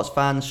you're a Waterparts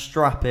fan,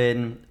 strap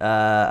in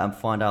and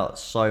find out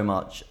so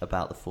much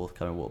about the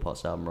forthcoming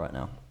Waterparts album right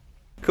now.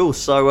 Cool.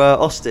 So,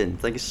 Austin,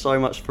 thank you so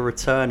much for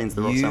returning to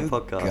the Rock Sound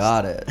podcast. You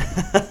got it.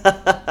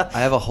 I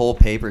have a whole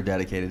paper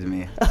dedicated to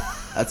me.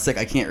 That's sick.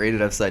 I can't read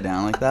it upside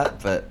down like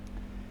that, but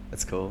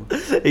that's cool.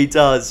 He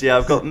does, yeah.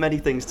 I've got many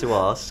things to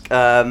ask.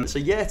 So,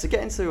 yeah, to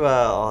get into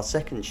our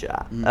second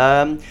chat,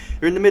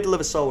 you're in the middle of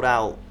a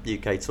sold-out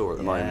UK tour at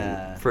the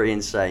moment. Pretty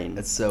insane.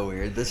 It's so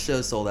weird. This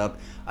show's sold out.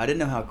 I didn't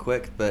know how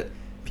quick, but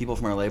people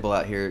from our label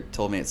out here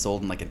told me it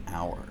sold in like an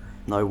hour.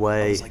 No I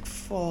way. was like,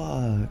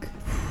 fuck.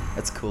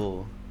 That's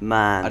cool.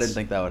 Man. I didn't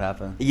think that would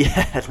happen.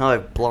 Yeah, no,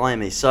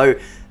 blimey. So,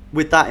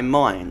 with that in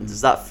mind,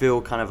 does that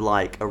feel kind of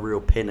like a real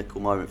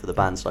pinnacle moment for the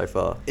band so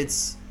far?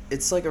 It's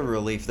like a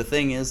relief. The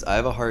thing is, I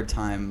have a hard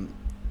time.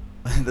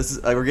 This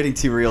is we're getting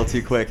too real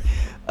too quick.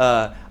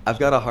 I've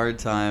got a hard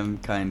time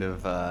kind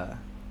of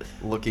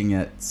looking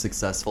at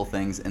successful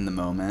things in the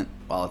moment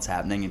while it's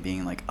happening and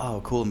being like,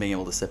 oh, cool, and being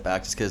able to sit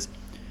back, just because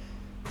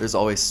there's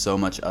always so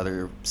much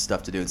other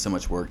stuff to do and so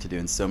much work to do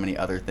and so many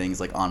other things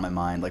like on my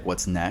mind, like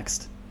what's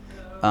next.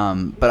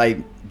 But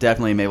I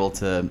definitely am able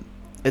to.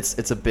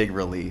 It's a big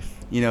relief.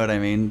 You know what I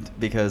mean?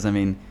 Because I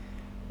mean,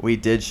 we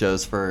did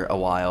shows for a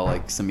while,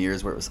 like some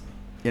years where it was,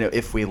 you know,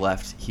 if we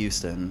left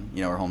Houston,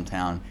 you know, our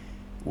hometown,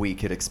 we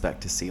could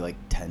expect to see like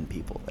 10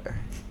 people there.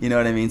 You know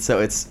what I mean? So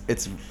it's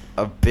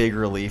a big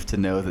relief to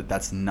know that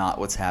that's not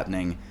what's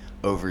happening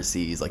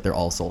overseas. Like they're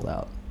all sold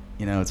out.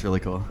 You know, it's really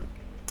cool.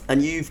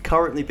 And you've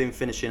currently been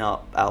finishing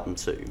up album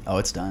 2. Oh,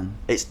 it's done.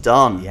 It's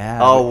done? Yeah.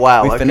 Oh,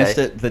 wow. We okay. finished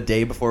it the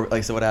day before.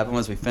 Like, so what happened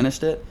was we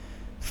finished it,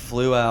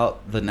 flew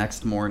out the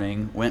next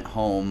morning, went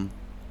home,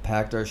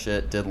 packed our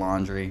shit, did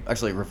laundry.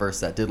 Actually,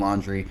 reverse that. Did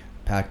laundry,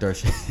 packed our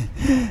shit,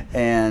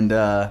 and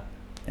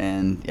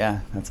yeah,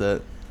 that's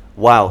it.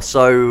 Wow.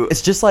 So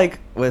It's just like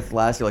with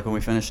last year, like when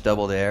we finished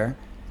Double Dare,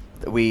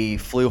 we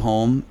flew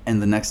home,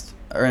 and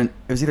it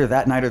was either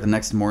that night or the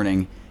next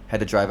morning, had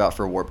to drive out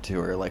for a Warped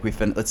Tour. Like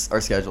our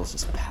schedule's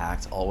just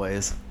packed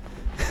always.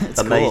 It's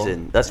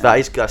amazing. Cool.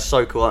 That's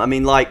so cool. I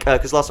mean, like,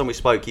 because last time we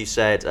spoke, you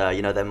said,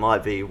 you know, there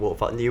might be new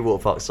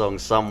Waterfuck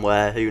songs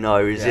somewhere. Who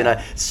knows? Yeah. You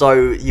know, so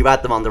you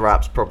had them under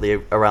wraps probably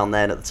around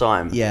then at the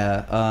time.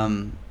 Yeah.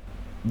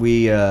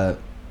 We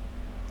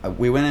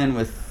went in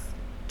with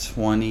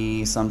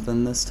 20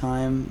 something this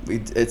time. We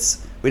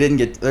didn't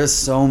get. There's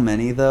so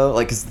many though.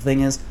 Like, 'cause the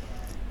thing is,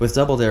 with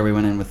Double Dare, we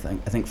went in with I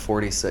think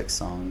 46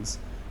 songs,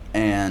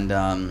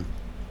 and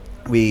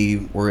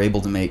we were able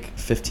to make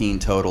 15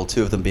 total,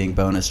 2 of them being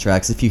bonus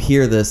tracks. If you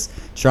hear this,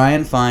 try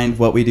and find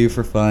What We Do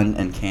for Fun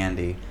and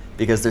Candy,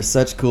 because they're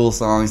such cool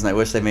songs, and I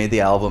wish they made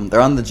the album.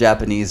 They're on the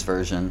Japanese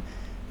version,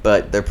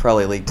 but they're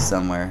probably leaked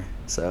somewhere,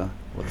 so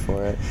look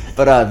for it.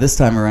 But this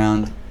time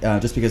around,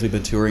 just because we've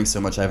been touring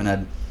so much, I haven't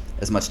had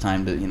as much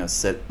time to, you know,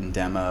 sit and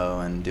demo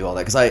and do all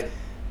that. Because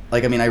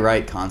I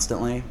write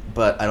constantly,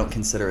 but I don't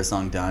consider a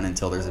song done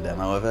until there's a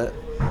demo of it.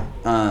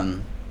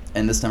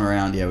 And this time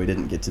around, yeah, we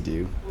didn't get to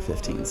do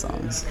 15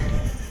 songs,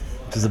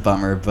 which is a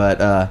bummer.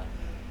 But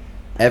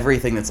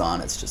everything that's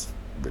on it's just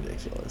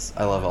ridiculous.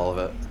 I love all of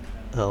it.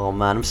 Oh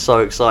man, I'm so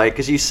excited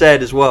because you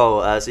said as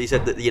well. So you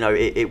said that, you know,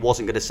 it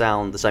wasn't going to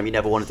sound the same. You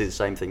never want to do the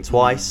same thing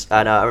twice.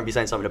 And I remember you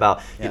saying something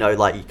about, you know,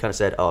 like you kind of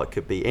said, oh, it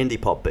could be indie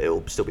pop, but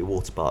it'll still be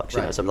Waterparks,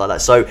 you know, something like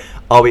that. So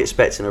are we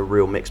expecting a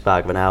real mixed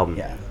bag of an album?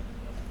 Yeah.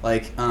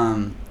 Like, I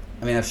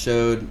mean, I've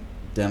showed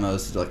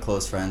demos to like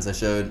close friends. I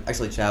showed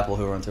actually Chapel,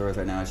 who are on tour with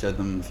right now. I showed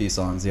them a few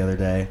songs the other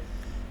day,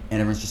 and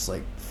everyone's just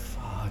like,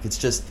 "Fuck!" It's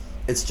just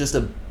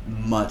a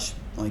much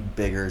like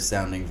bigger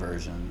sounding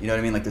version. You know what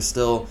I mean? Like there's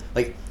still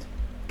like,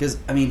 because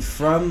I mean,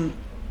 from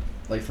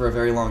like for a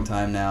very long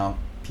time now,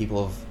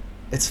 people have.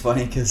 It's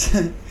funny because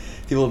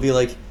people will be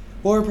like,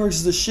 Waterparks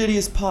is the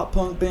shittiest pop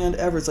punk band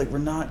ever. It's like, we're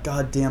not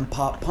goddamn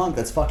pop punk.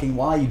 That's fucking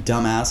why, you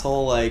dumb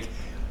asshole. Like.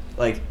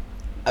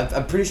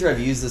 I'm pretty sure I've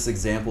used this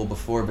example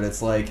before, but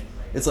it's like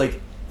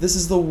this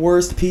is the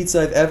worst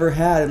pizza I've ever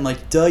had, and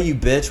like, duh, you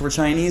bitch, we're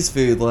Chinese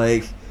food.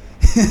 Like,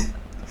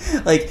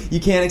 like you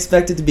can't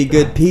expect it to be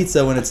good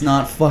pizza when it's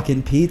not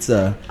fucking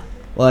pizza.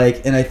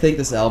 Like, and I think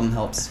this album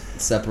helps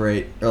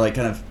separate or like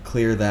kind of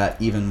clear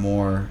that even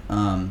more.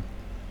 I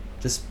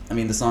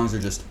mean, the songs are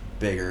just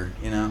bigger,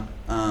 you know,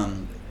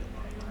 and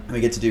we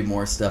get to do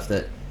more stuff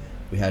that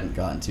we hadn't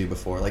gotten to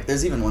before. Like,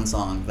 there's even one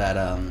song that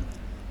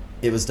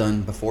it was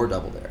done before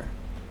Double Dare.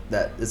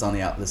 That is on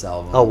this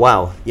album. Oh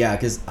wow! Yeah,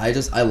 because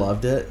I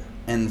loved it,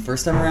 and the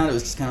first time around it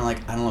was just kind of like,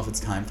 I don't know if it's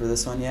time for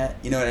this one yet.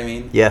 You know what I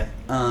mean? Yeah.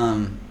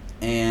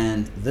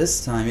 And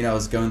this time, you know, I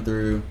was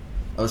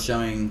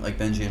showing like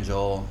Benji and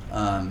Joel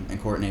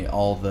and Courtney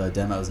all the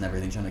demos and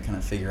everything, trying to kind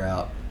of figure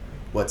out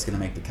what's gonna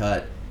make the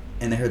cut.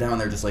 And they heard that one,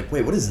 they're just like,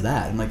 wait, what is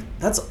that? I'm like,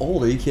 that's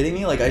old. Are you kidding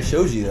me? Like, I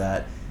showed you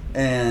that.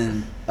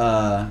 And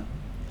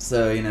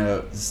so, you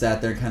know,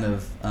 sat there kind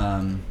of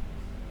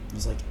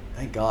was like,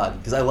 thank God,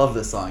 because I love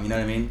this song, you know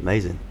what I mean?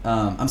 Amazing.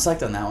 I'm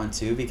psyched on that one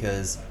too,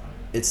 because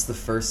it's the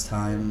first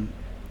time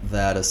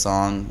that a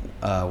song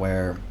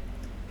where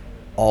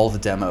all the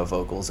demo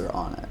vocals are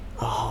on it.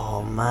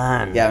 Oh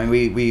man. Yeah, I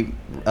mean, we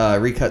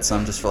recut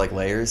some just for like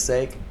layers'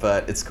 sake,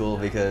 but it's cool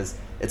because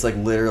it's like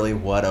literally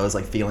what I was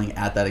like feeling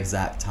at that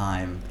exact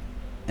time,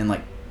 and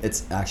like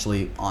it's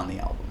actually on the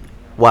album.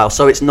 Wow,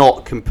 so it's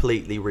not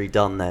completely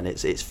redone then.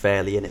 It's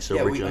fairly in its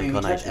original we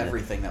incarnation. kept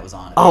everything that was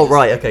on it. Oh, We just,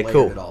 right, like, okay, layered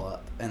cool. it all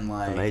up and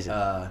like Amazing.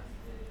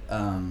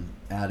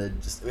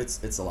 added just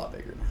it's a lot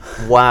bigger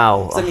now.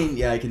 Wow. 'Cause, I mean,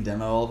 yeah, I can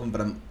demo all of them,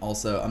 but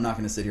I'm not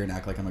going to sit here and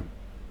act like I'm a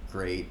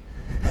great.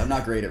 I'm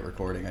not great at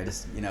recording. I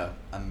just,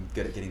 I'm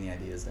good at getting the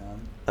ideas down.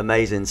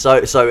 Amazing. So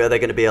are there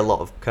going to be a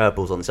lot of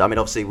curveballs on this? I mean,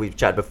 obviously we've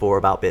chatted before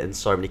about getting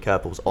so many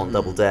curveballs on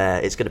Double Dare.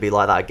 It's going to be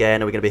like that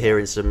again. Are we going to be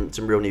hearing some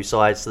real new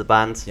sides to the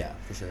band? Yeah,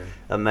 for sure.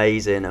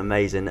 Amazing.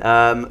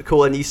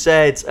 Cool. And you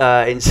said,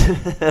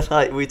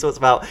 like we talked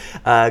about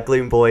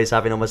Gloom Boys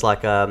having almost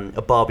like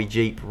a Barbie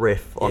Jeep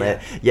riff on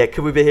it. Yeah.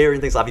 Could we be hearing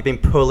things like, have you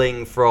been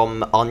pulling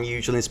from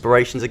unusual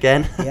inspirations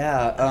again?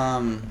 Yeah.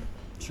 I'm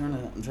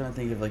trying to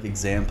think of like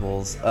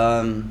examples.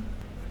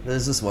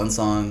 There's this one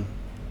song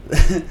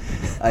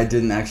I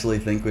didn't actually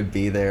think would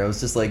be there. I was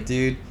just like,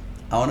 dude,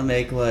 I want to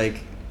make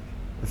like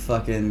the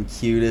fucking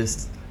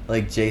cutest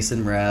like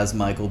Jason Mraz,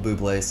 Michael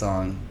Bublé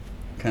song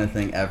kind of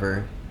thing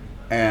ever.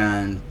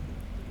 And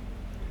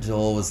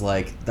Joel was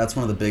like, that's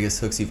one of the biggest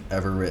hooks you've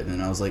ever written.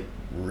 And I was like,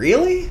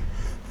 really?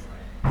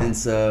 And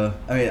so,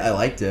 I mean, I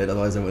liked it,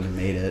 otherwise I wouldn't have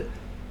made it.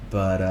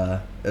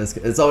 But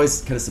it's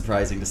always kind of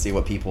surprising to see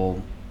what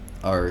people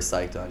are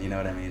psyched on, you know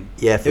what I mean?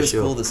 Yeah, for sure. It was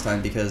cool this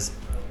time because,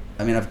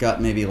 I mean, I've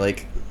got maybe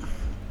like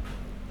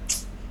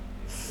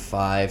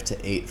 5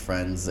 to 8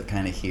 friends that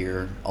kind of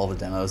hear all the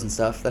demos and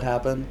stuff that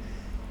happen,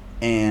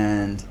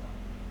 and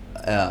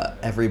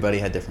everybody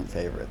had different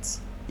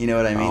favorites. You know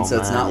what I mean? Oh, so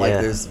it's man, not like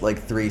yeah. there's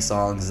like 3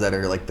 songs that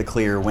are like the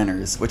clear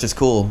winners, which is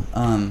cool.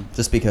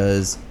 Just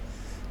because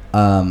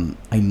I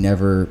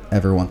never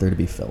ever want there to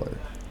be filler.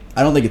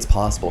 I don't think it's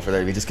possible for there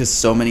to be, just because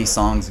so many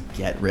songs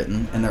get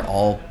written and they're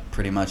all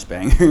pretty much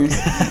bangers.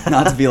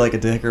 Not to be like a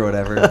dick or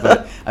whatever,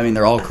 but I mean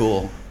they're all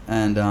cool.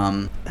 And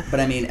but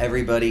I mean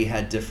everybody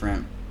had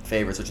different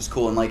favorites, which is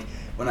cool. And like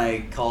when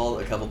I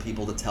called a couple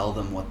people to tell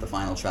them what the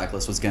final track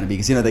list was going to be,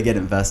 because they get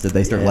invested,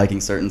 they start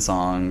liking certain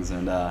songs,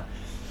 and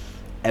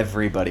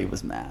everybody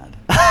was mad.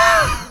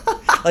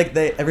 Like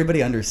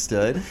everybody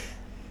understood,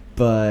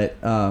 but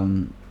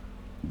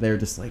they were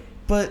just like,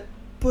 but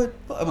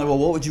I'm like, well,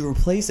 what would you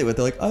replace it with?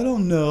 They're like, I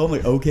don't know. I'm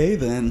like, okay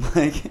then.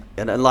 Like,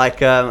 and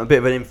like a bit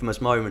of an infamous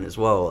moment as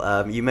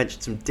well. You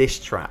mentioned some diss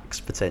tracks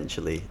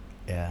potentially.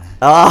 yeah.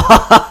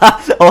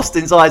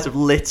 Austin's eyes have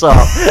lit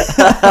up.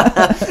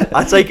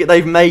 I take it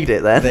they've made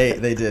it then.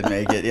 They did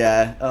make it,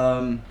 yeah.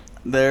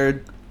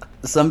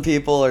 Some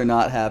people are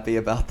not happy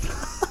about them.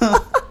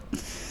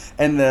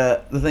 And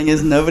the thing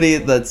is, nobody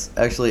that's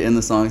actually in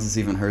the songs has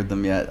even heard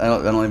them yet. I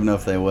don't even know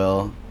if they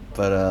will,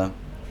 but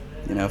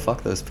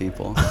fuck those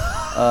people.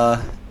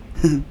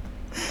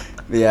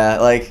 Yeah,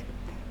 like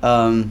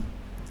I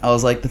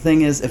was like, the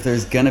thing is, if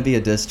there's gonna be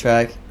a diss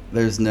track,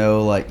 there's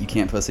no like, you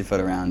can't pussyfoot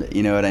around it.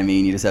 You know what I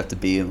mean? You just have to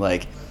be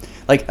like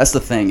that's the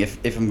thing.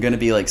 If I'm gonna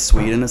be like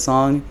sweet in a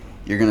song,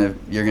 you're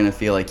gonna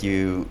feel like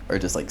you are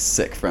just like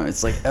sick from it.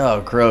 It's like,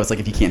 oh, gross. Like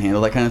if you can't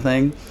handle that kind of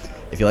thing.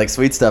 If you like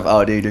sweet stuff,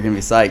 oh dude, you're gonna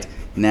be psyched.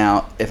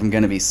 Now, if I'm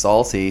gonna be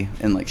salty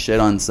and like shit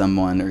on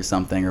someone or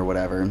something or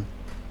whatever,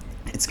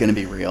 it's gonna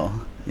be real,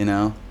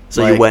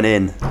 So like, you went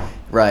in.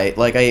 Right.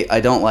 Like I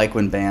don't like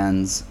when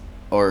bands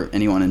or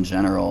anyone in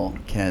general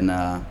can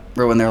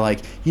or when they're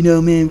like,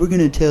 man, we're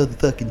gonna tell the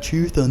fucking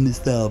truth on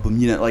this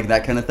album, like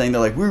that kind of thing. They're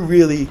like, we're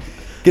really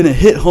gonna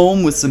hit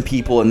home with some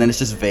people, and then it's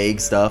just vague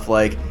stuff.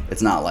 Like,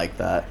 it's not like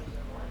that.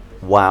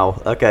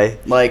 Wow. Okay.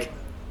 Like,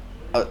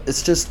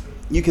 it's just,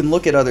 you can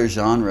look at other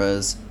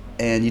genres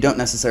and you don't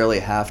necessarily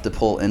have to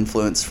pull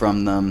influence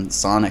from them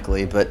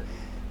sonically, but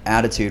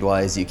attitude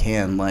wise you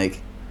can.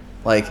 Like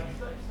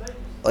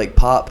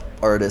pop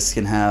artists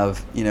can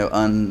have,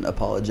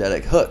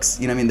 unapologetic hooks.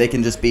 They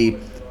can just be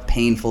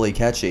painfully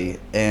catchy,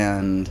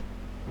 and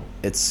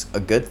it's a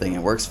good thing.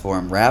 It works for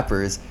them.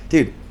 Rappers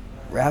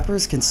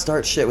can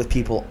start shit with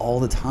people all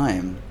the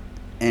time,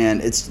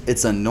 and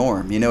it's a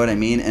norm. You know what I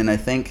mean? And I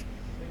think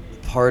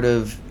part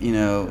of,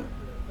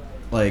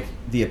 like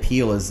the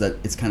appeal is that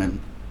it's kind of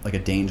like a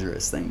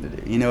dangerous thing to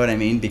do. You know what I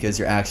mean? Because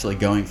you're actually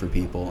going for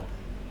people,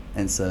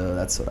 and so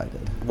that's what I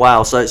did.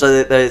 Wow. So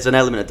there's an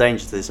element of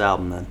danger to this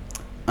album then.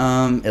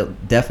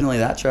 Definitely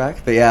that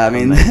track, but yeah, I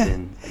mean,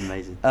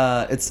 amazing.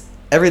 It's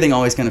everything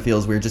always kind of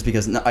feels weird just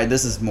because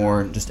this is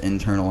more just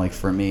internal, like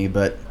for me,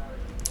 but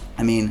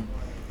I mean,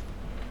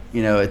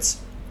 it's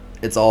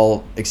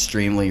all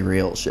extremely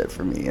real shit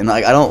for me, and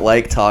like I don't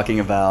like talking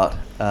about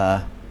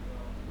my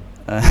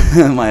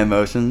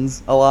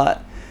emotions a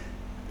lot,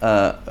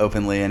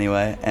 openly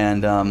anyway,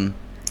 and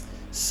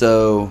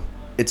so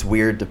it's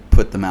weird to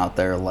put them out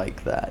there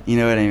like that. You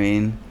know what I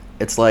mean?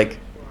 It's like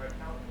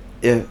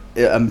if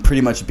I'm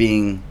pretty much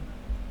being,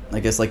 I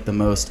guess, like the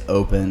most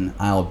open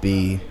I'll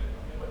be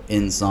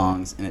in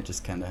songs, and it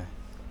just kind of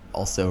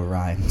also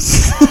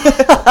rhymes.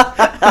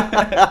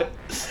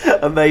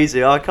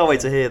 Amazing. I can't wait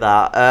to hear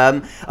that.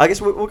 I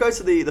guess we'll go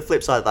to the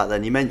flip side of that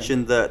then. You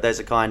mentioned that there's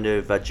a kind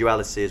of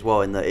duality as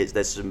well, in that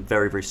there's some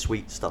very, very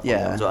sweet stuff on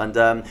it.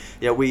 And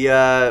we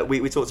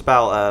talked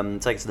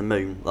about Take It to the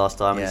Moon last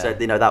time, and you said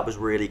that was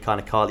really kind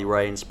of Carly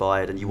Rae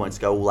inspired, and you wanted to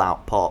go all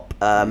out pop.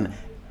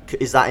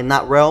 Is that in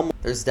that realm?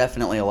 There's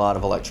definitely a lot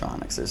of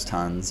electronics. There's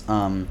tons.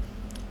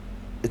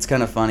 It's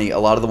kind of funny. A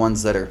lot of the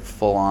ones that are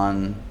full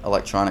on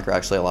electronic are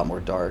actually a lot more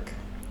dark.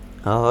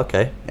 Oh,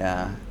 okay.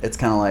 Yeah, it's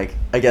kind of like,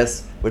 I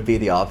guess would be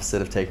the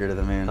opposite of Take Her to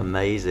the Moon.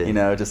 Amazing. You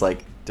know, just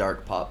like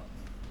dark pop.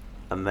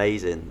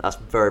 Amazing. That's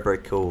very, very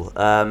cool.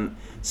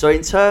 So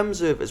in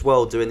terms of, as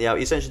well, doing the album,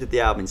 you essentially did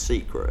the album in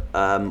secret.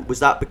 Was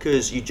that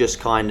because you just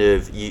kind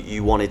of,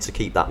 you wanted to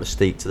keep that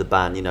mystique to the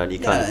band, you know, and you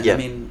kind of, I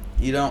mean,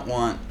 you don't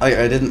want,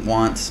 I didn't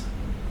want,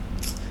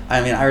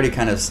 I mean, I already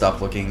kind of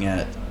stopped looking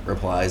at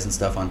replies and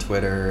stuff on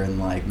Twitter and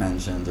like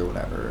mentions or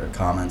whatever,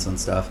 comments and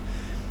stuff.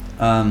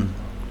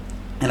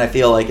 And I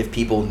feel like if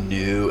people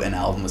knew an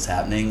album was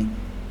happening,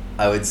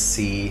 I would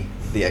see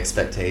the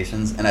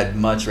expectations, and I'd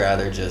much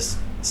rather just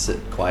sit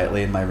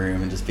quietly in my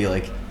room and just be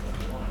like,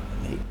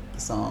 make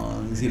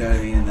songs, you know what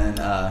I mean? And then,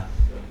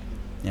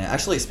 yeah,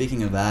 actually,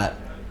 speaking of that,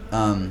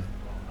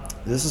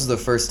 this was the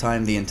first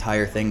time the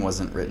entire thing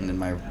wasn't written in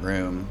my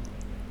room.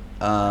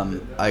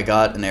 I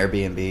got an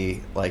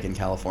Airbnb, like, in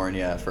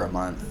California for a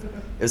month.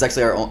 It was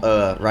actually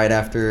our right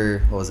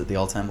after, what was it, the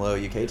All Time Low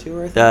UK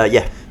tour, I think?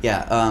 yeah.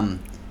 Yeah,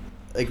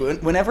 like,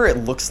 whenever it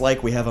looks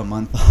like we have a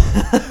month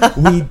off,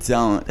 we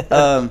don't.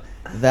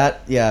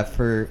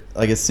 For,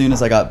 like, as soon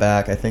as I got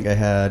back, I think I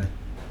had,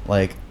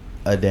 like,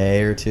 a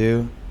day or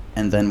two,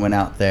 and then went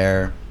out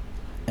there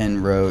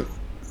and wrote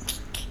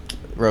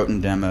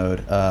and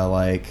demoed,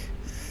 like,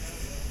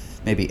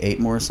 maybe 8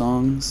 more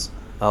songs.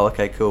 Oh,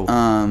 okay, cool.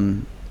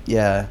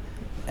 Yeah,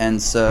 and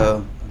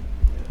so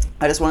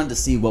I just wanted to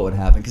see what would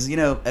happen, because, you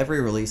know, every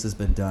release has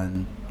been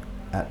done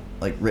at,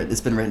 like, it's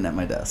been written at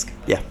my desk.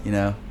 Yeah. You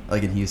know,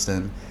 like in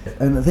Houston.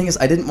 And the thing is,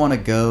 I didn't want to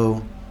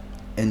go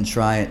and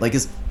try it. Like,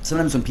 'cause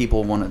sometimes when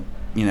people want to,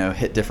 you know,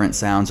 hit different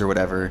sounds or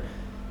whatever,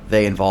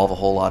 they involve a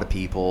whole lot of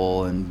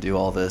people and do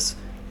all this.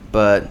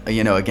 But,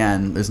 you know,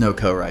 again, there's no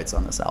co-writes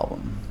on this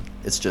album.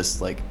 It's just,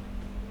 like,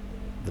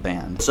 the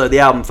band. So the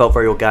album felt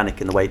very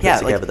organic in the way you put it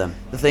together like, then?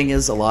 The thing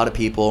is, a lot of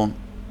people,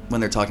 when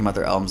they're talking about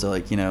their albums, they're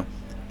like, you know,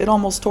 it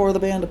almost tore the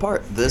band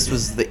apart. This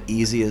was the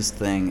easiest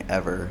thing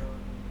ever.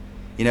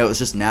 You know, it was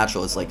just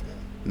natural. It's like,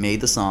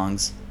 made the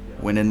songs,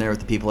 went in there with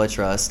the people I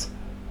trust,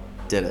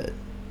 did it.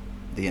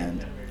 The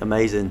end.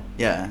 Amazing.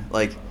 Yeah,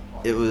 like,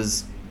 it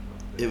was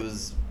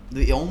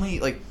the only,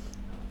 like,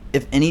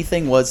 if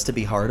anything was to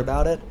be hard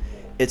about it,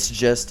 it's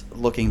just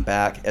looking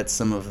back at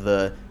some of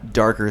the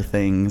darker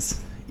things,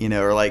 you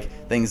know, or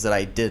like things that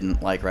I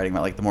didn't like writing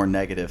about, like the more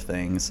negative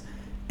things,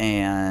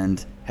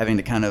 and having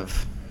to kind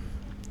of,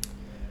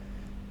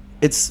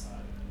 it's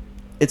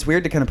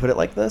weird to kind of put it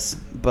like this,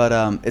 but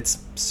it's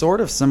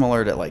sort of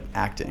similar to, like,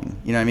 acting.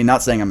 You know what I mean?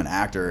 Not saying I'm an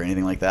actor or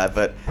anything like that,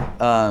 but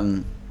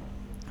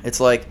it's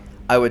like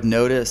I would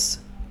notice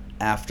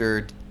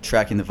after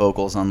tracking the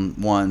vocals on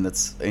one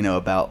that's, you know,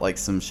 about, like,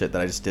 some shit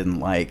that I just didn't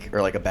like,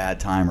 or, like, a bad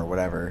time or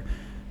whatever,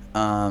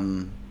 I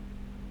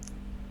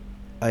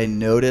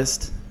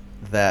noticed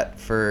that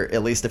for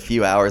at least a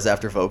few hours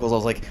after vocals, I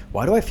was like,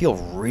 why do I feel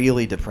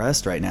really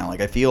depressed right now?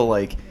 Like, I feel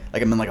like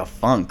I'm in, like, a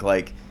funk,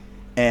 like,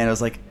 and I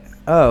was like,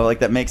 oh, like,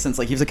 that makes sense.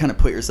 Like, you have to kind of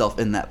put yourself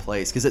in that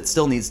place, because it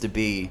still needs to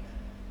be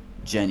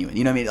genuine.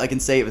 You know what I mean? I can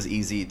say it was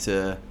easy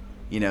to,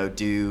 you know,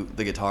 do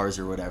the guitars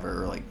or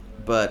whatever, or like,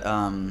 but,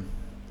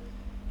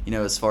 you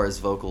know, as far as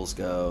vocals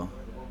go,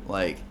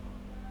 like,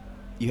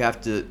 it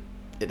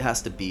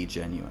has to be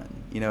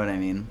genuine. You know what I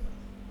mean?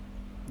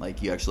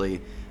 Like, you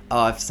actually, oh,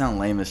 I sound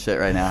lame as shit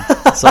right now.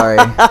 Sorry.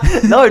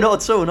 No,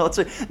 not at all.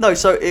 No,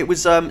 so it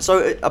was.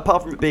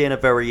 Apart from it being a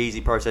very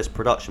easy process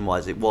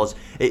production-wise, it was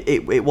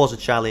a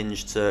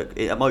challenge to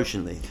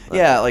emotionally.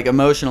 Yeah, like,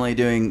 emotionally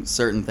doing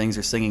certain things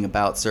or singing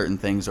about certain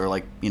things, or,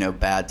 like, you know,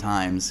 bad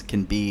times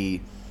can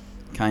be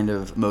kind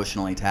of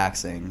emotionally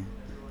taxing,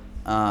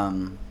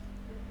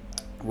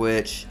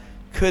 which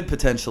could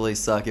potentially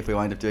suck if we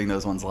wind up doing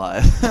those ones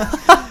live.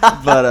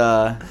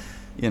 But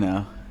you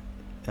know,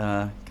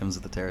 comes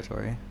with the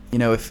territory. You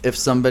know, if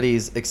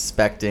somebody's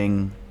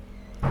expecting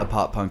a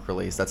pop punk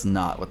release, that's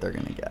not what they're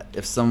gonna get.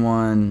 If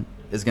someone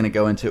is gonna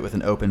go into it with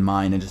an open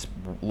mind and just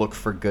look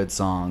for good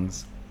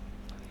songs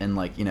and,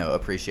 like, you know,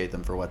 appreciate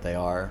them for what they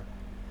are,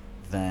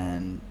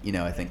 then, you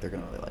know, I think they're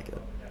gonna really like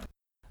it.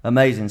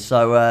 Amazing.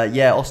 So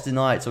yeah, Austin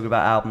Knight talking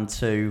about album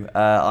 2.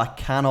 I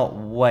cannot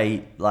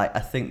wait. Like, I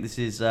think this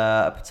is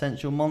a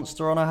potential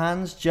monster on our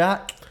hands,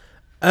 Jack.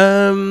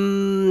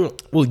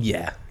 Well,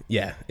 yeah.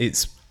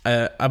 It's.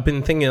 I've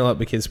been thinking a lot,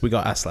 because we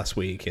got asked last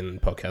week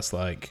in podcast,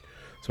 like,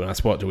 someone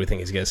asked, what do we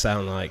think it's going to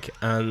sound like?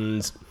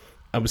 And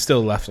I was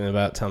still laughing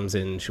about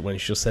Tamsin when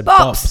she just said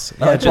bops.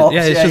 Bops. It's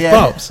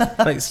just bops.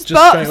 Like, it's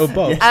just straight up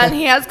bops. And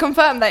he has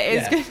confirmed that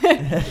it's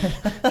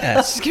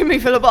it's going to be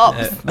full of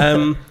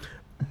bops.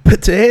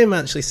 But to hear him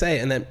actually say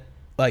it, and then,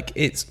 like,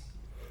 he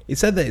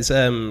said that it's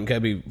going to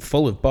be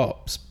full of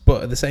bops,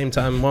 but at the same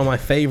time, one of my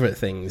favourite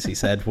things he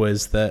said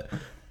was that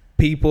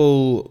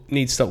people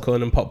need to stop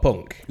calling them pop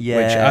punk. Yeah.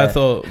 Which I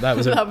thought that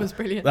was that was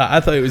brilliant. I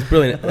thought it was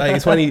brilliant. Like,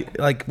 it's when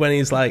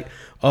he's like,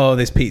 oh,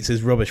 this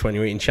pizza's rubbish when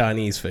you're eating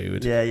Chinese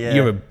food. Yeah.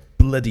 You're a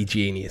bloody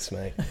genius,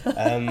 mate.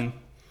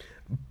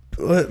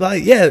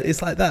 Like, yeah,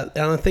 it's like that.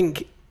 And I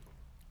think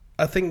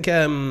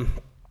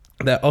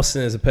that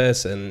Austin as a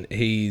person,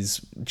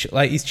 he's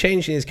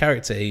changing his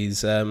character.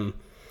 He's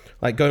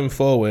like going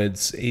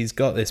forwards, he's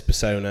got this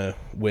persona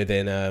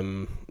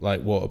within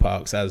like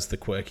Waterparks as the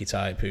quirky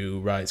type who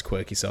writes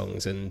quirky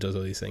songs and does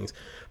all these things.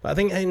 But I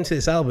think into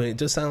this album, it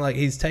does sound like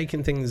he's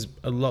taking things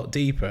a lot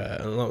deeper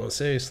and a lot more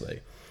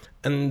seriously.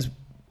 And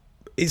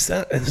it's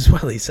that as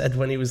well. He said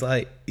when he was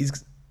like,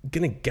 he's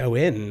gonna go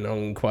in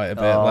on quite a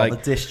bit, like the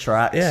diss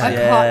tracks.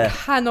 Yeah. I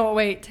cannot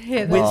wait to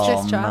hear this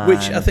diss track. man.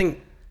 which I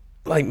think,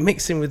 like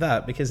mixing with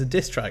that, because a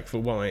diss track for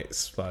one,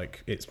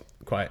 it's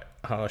quite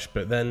harsh,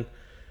 but then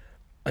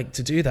like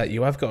to do that,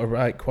 you have got to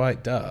write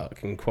quite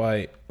dark and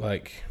quite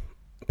like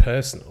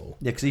personal.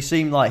 Yeah, because he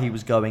seemed like he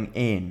was going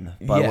in.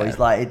 But Yeah. he's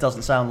like, it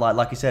doesn't sound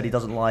like he said, he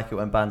doesn't like it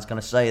when bands kind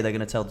of say they're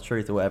going to tell the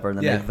truth or whatever, and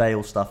then Yeah. they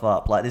veil stuff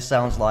up. Like this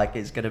sounds like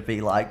it's going to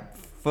be like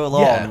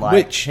full Yeah, on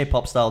like hip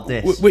hop style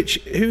diss.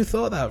 Which who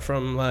thought that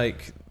from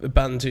like the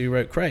band who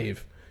wrote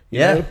Crave? You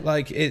Yeah. know?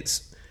 Like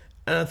it's,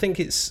 and I think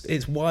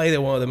it's why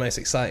they're one of the most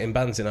exciting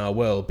bands in our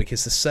world,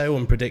 because they're so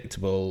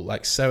unpredictable,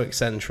 like so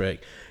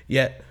eccentric,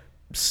 yet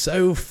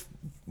so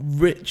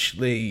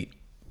richly,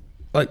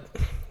 like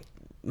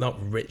not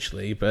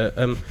richly, but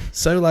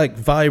so like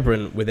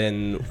vibrant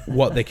within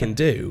what they can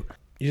do.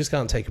 You just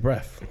can't take a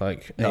breath.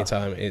 Like No.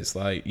 anytime, it's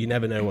like you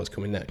never know what's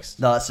coming next.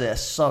 No, that's it.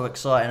 It's so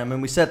exciting. I mean,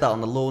 we said that on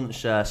the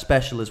launch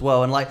special as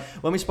well. And like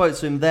when we spoke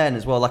to him then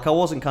as well, like I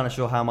wasn't kind of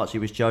sure how much he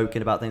was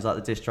joking about things like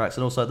the diss tracks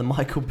and also the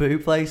Michael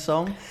Bublé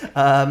song.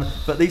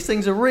 But these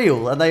things are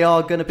real and they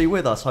are going to be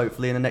with us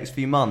hopefully in the next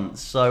few months.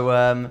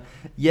 So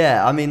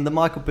yeah, I mean the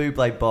Michael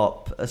Bublé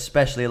bop,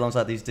 especially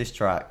alongside these diss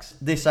tracks.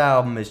 This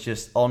album is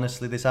just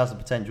honestly, this has the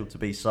potential to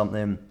be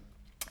something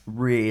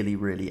really,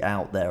 really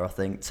out there. I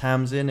think.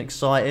 Tamsin,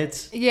 excited?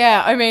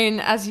 Yeah, I mean,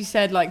 as you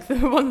said, like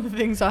one of the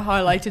things I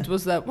highlighted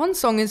was that one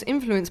song is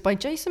influenced by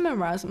Jason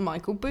Mraz and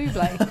Michael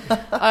Bublé.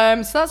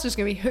 So that's just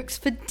gonna be hooks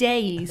for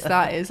days.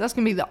 That's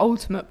gonna be the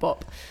ultimate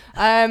bop.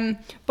 But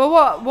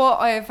what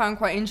I have found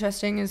quite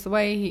interesting is the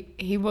way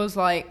he was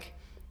like,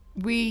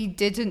 we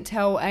didn't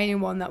tell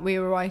anyone that we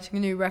were writing a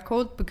new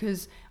record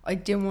because I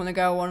didn't want to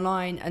go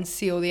online and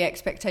see all the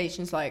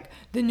expectations, like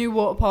the new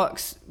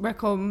Waterparks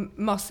record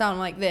must sound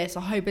like this.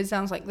 I hope it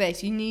sounds like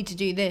this. You need to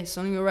do this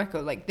on your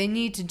record. Like they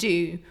need to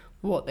do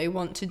what they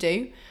want to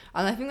do.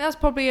 And I think that's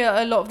probably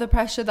a lot of the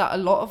pressure that a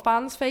lot of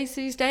bands face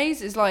these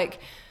days is like,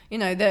 you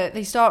know,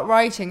 they start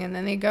writing and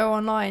then they go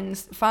online and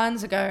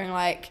fans are going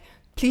like,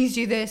 please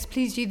do this,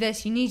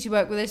 you need to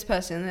work with this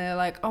person. And they're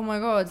like, oh my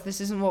god,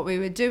 this isn't what we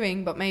were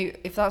doing, but maybe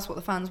if that's what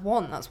the fans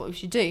want, that's what we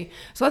should do.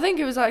 So I think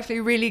it was actually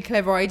a really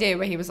clever idea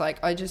where he was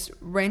like, I just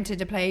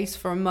rented a place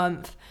for a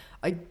month,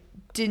 I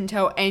didn't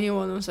tell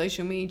anyone on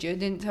social media,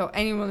 didn't tell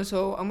anyone at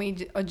all,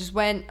 and I just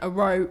went, I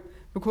wrote,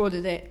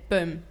 recorded it,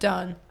 boom,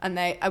 done. And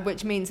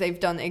which means they've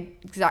done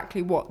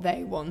exactly what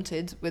they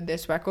wanted with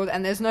this record,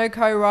 and there's no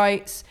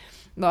co-writes,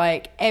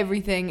 like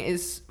everything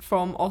is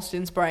from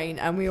Austin's brain,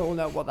 and we all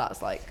know what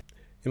that's like.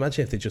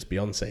 Imagine if they just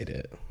Beyonce'd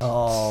it.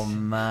 Oh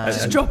man!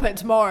 Just drop it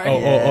tomorrow.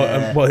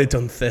 Well, they've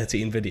done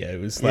 13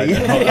 videos. Like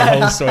the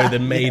whole story, they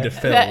made a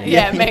film.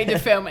 Made a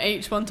film.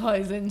 Each one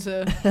ties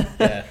into.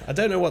 Yeah, I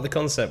don't know what the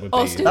concept would be.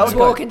 Austin's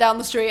walking down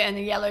the street in a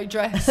yellow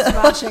dress,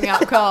 smashing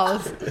out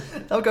cars.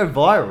 That would go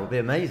viral. It'd be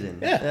amazing.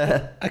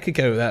 Yeah, I could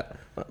go with that.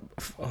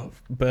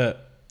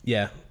 But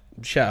yeah,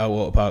 shout out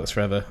Waterparks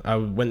forever. I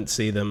went to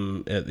see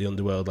them at the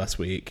Underworld last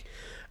week,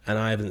 and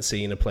I haven't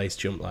seen a place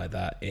jump like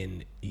that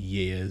in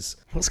years.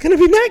 What's going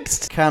to be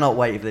next? Cannot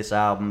wait for this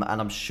album, and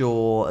I'm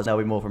sure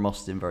there'll be more from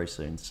Austin very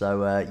soon.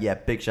 So yeah,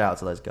 big shout out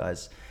to those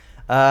guys.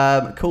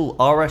 Cool.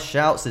 RS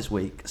shouts this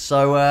week.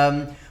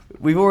 So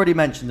we've already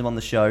mentioned them on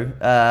the show.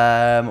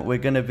 We're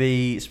going to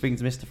be speaking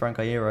to Mr. Frank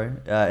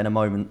Iero in a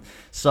moment.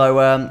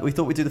 So we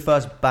thought we'd do the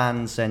first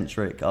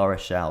band-centric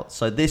RS shout.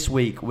 So this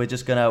week we're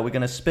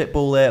gonna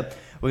spitball it.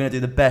 We're gonna do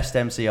the best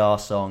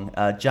MCR song.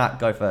 Jack,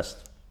 go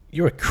first.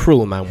 You're a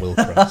cruel man, Will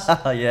Cross.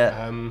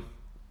 Yeah.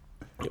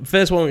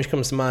 First one which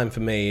comes to mind for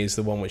me is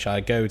the one which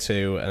I go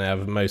to and I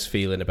have the most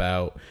feeling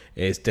about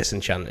is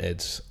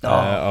Disenchanted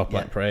of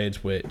Black Parade,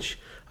 which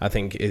I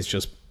think is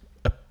just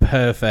a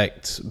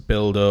perfect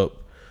build-up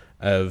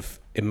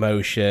of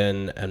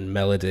emotion and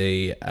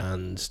melody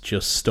and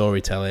just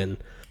storytelling.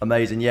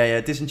 Amazing,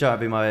 yeah. Disenchanted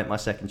would be my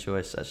second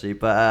choice actually,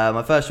 but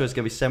my first choice is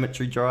gonna be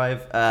Cemetery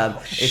Drive.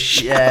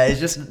 It's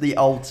just the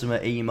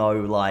ultimate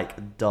emo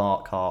like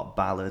dark heart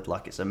ballad.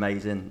 Like it's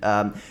amazing.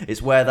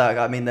 It's where that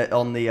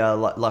on the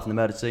Life in the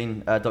Murder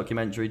Scene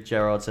documentary,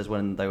 Gerard says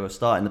when they were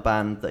starting the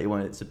band that he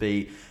wanted it to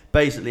be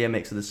basically a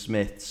mix of the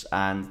Smiths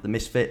and the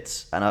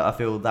Misfits, and I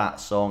feel that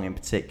song in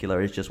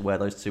particular is just where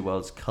those two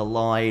worlds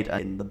collide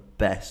in the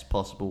best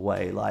possible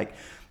way. Like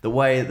the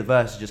way that the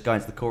verse is just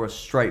going to the chorus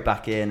straight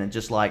back in, and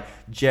just like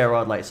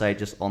Gerard, like I say,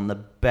 just on the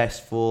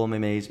best form. I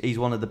mean, he's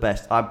one of the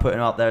best. I'm putting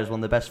him up there as one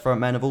of the best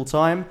frontmen of all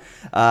time.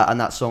 And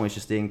that song is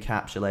just the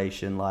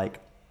encapsulation. Like,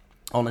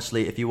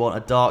 honestly, if you want a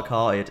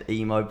dark-hearted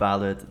emo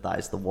ballad, that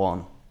is the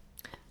one.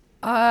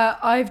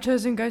 I've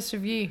chosen Ghost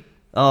of You.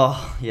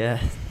 Oh, yeah.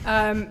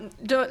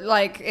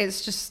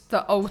 It's just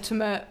the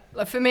ultimate.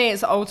 Like, for me, it's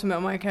the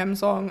ultimate Mike M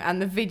song,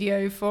 and the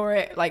video for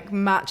it like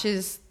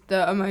matches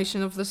the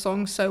emotion of the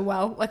song so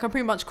well. Like, I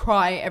pretty much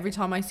cry every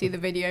time I see the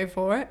video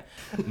for it.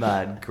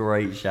 Man,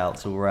 great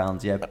shouts all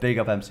round. Yeah, big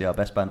up MCR,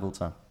 best band of all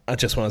time. I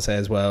just want to say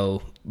as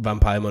well,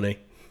 Vampire Money.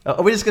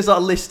 Are we just going to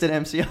start listing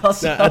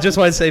MCR? No, I just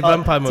want to say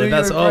Vampire Money. Do your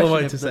That's all I impression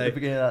wanted of to the say.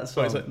 beginning of that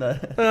song. Like, No.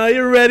 Are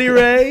you ready,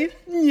 Ray?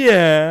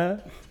 Yeah.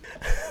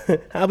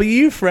 How about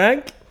you,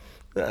 Frank?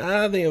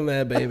 I think I'm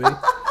there, baby.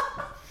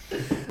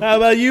 How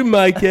about you,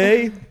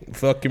 Mikey?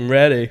 Fucking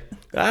ready.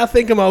 I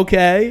think I'm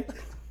okay.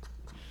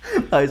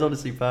 That is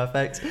honestly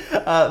perfect.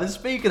 But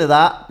speaking of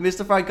that,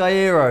 Mr. Frank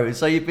Iero.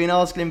 So you've been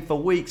asking him for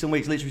weeks and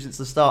weeks, literally since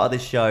the start of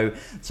this show.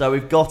 So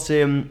we've got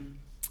him.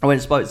 I went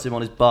and spoke to him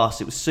on his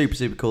bus. It was super,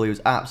 super cool. He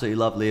was absolutely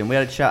lovely. And we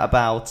had a chat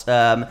about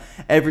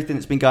everything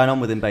that's been going on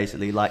with him,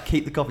 basically. Like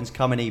Keep the Coffins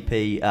Coming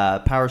EP,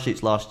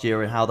 Parachutes last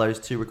year, and how those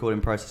two recording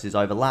processes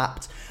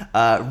overlapped.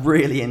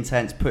 Really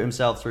intense. Put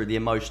himself through the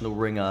emotional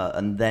ringer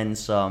and then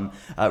some.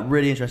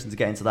 Really interesting to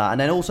get into that.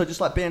 And then also just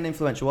like being an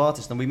influential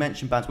artist. And we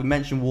mentioned bands. We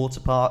mentioned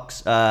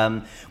Waterparks.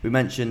 We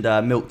mentioned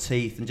Milk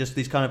Teeth. And just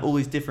these kind of all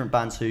these different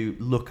bands who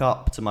look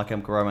up to My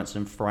Chemical Romance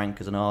and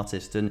Frank as an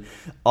artist and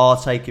are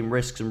taking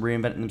risks and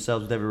reinventing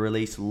themselves with every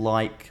release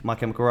like My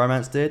Chemical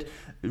Romance did.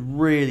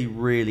 Really,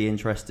 really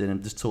interesting,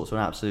 and just talk to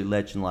an absolute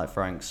legend like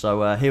Frank.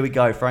 So here we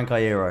go, Frank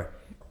Iero.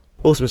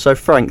 Awesome. So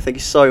Frank, thank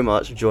you so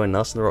much for joining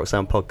us on the Rock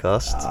Sound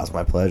podcast. It's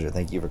my pleasure.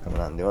 Thank you for coming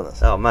out and doing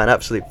this. Oh man,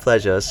 absolute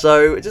pleasure.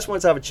 So I just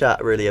wanted to have a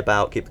chat really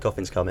about Keep the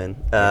Coffins Coming.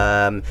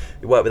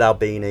 You worked with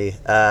Albini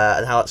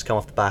and how that's come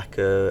off the back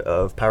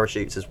of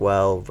Parachutes as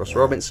well, Ross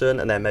Robinson,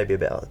 and then maybe a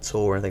bit of a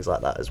tour and things like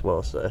that as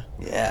well. So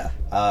Yeah,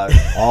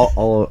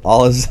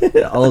 all is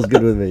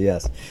good with me.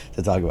 Yes,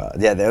 to talk about.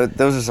 Yeah,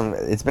 those are some.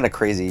 It's been a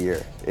crazy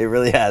year. It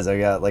really has. I've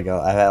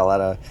had a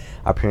lot of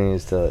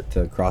opportunities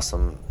to cross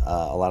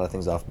a lot of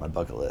things off my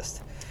bucket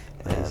list,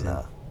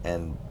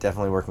 and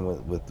definitely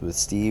working with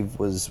Steve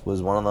was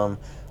one of them.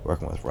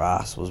 Working with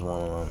Ross was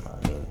one of them.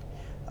 I mean,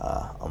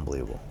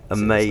 unbelievable.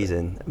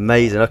 Amazing.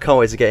 I can't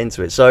wait to get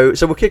into it. So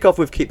we'll kick off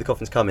with Keep the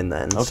Coffins Coming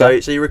then.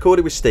 Okay. So you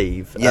recorded with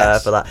Steve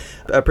Yes. for that.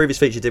 A previous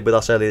feature you did with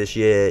us earlier this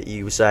year,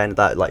 you were saying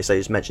that, like you say,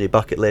 you just mentioned your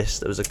bucket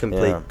list. There was a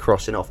complete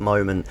crossing off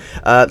moment.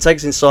 Take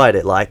us inside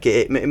it. Like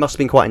it must have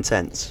been quite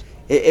intense.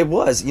 It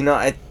was. You know,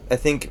 I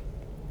think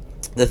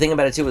the thing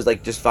about it too was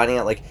like just finding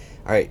out like,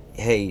 all right,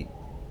 hey,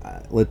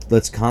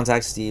 let's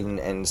contact Steve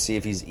and see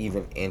if he's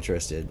even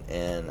interested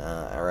and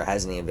or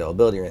has any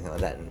availability or anything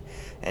like that.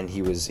 And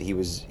he was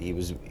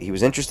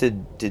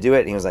interested to do it.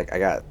 And he was like, I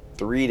got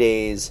 3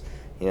 days,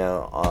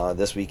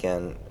 this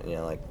weekend.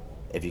 Like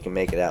if you can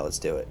make it out, let's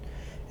do it.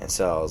 And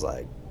so I was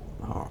like,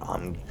 oh,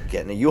 I'm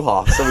getting a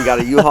U-Haul. So we got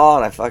a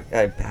U-Haul, and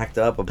I packed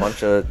up a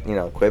bunch of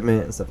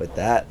equipment and stuff like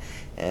that.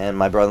 And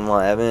my brother-in-law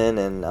Evan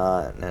and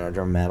our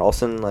drummer Matt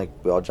Olson, like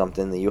we all jumped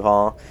in the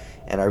U-Haul.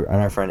 And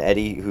our friend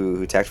Eddie,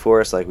 who texted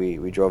for us, like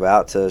we drove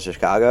out to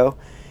Chicago,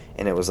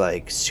 and it was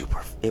like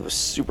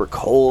super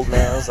cold,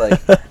 man. It was like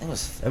it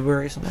was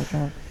February, something like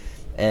that.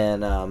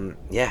 And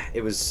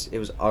it was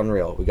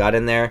unreal. We got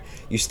in there.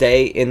 You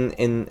stay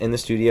in the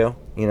studio.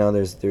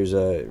 There's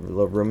a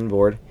little room and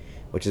board,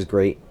 which is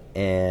great.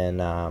 And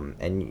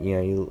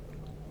you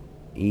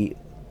eat,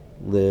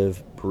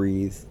 live,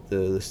 breathe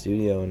the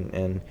studio,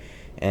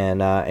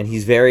 and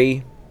he's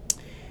very.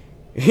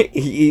 What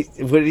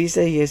did he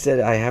say? He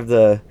said, "I have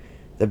the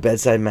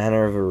bedside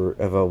manner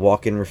of a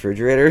walk-in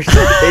refrigerator,"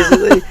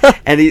 basically.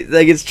 And he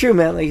it's true,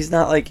 man. Like he's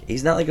not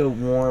like a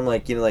warm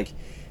like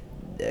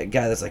a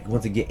guy that's like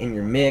wants to get in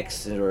your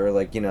mix or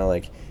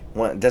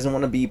doesn't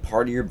want to be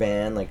part of your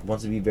band. Like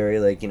wants to be very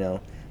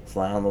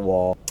fly on the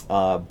wall.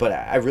 But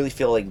I really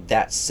feel like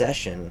that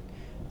session,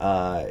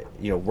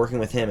 working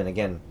with him, and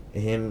again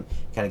him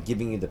kind of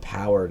giving you the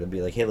power to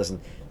be like, hey,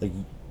 listen, like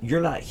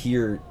you're not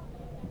here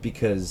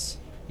because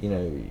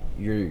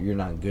you're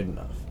not good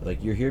enough.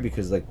 Like you're here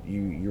because like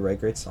you write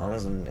great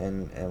songs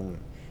and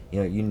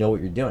you know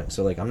what you're doing.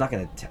 So like I'm not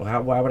gonna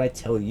why would I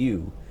tell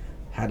you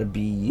how to be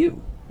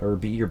you or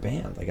be your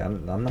band? Like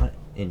I'm not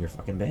in your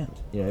fucking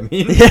band. You know what I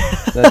mean?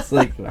 That's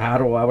like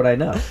why would I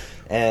know?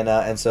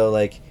 And so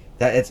like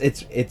that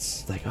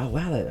it's like, oh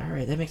wow, all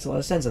right, that makes a lot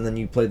of sense. And then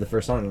you play the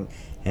first song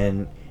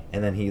and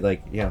then he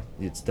like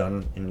it's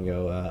done and you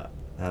go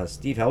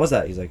Steve, how was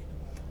that? He's like,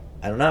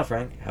 I don't know,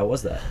 Frank. How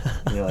was that?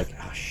 And you're like,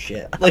 oh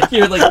shit. Like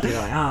you're like,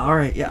 all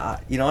right, yeah.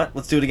 You know what?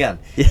 Let's do it again.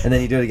 Yeah. And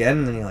then you do it again,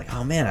 and then you're like,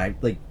 oh man,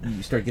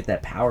 you start to get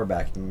that power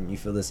back, and you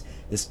feel this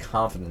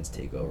confidence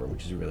take over,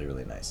 which is really,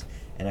 really nice.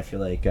 And I feel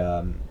like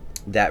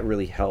that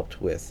really helped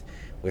with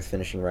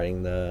finishing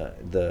writing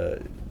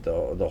the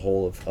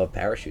whole of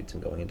Parachutes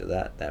and going into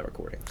that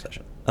recording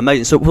session.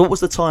 Amazing. So what was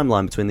the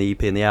timeline between the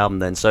EP and the album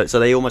then? So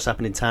they almost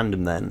happened in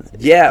tandem then?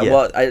 Yeah.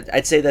 Well,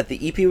 I'd say that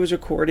the EP was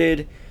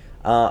recorded.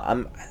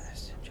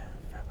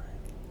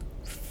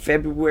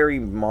 February,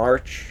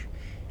 March,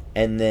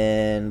 and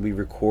then we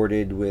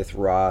recorded with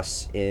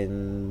Ross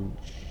in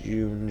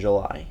June,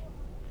 July.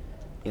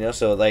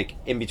 So like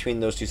in between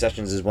those two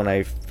sessions is when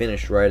I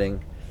finished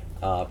writing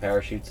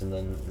Parachutes and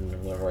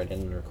then went right in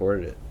and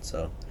recorded it.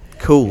 So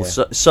Cool.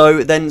 Yeah.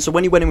 So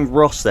when you went in with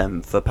Ross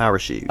then for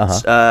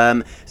Parachutes,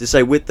 to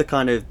say with the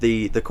kind of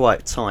the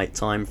quite tight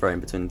time frame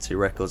between the two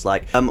records,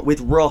 like with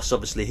Ross,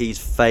 obviously he's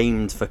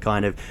famed for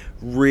kind of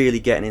really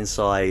getting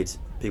inside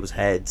people's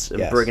heads and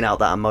Yes. bringing out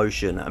that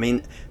emotion. I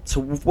mean, to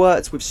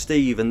work with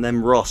Steve and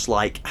then Ross,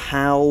 like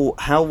how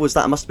was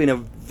that? It must have been a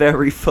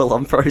very full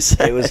on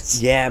process. It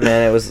was, yeah,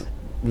 man. It was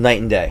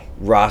night and day.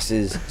 Ross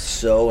is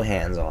so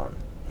hands on.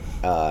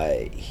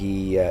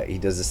 He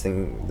does this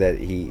thing that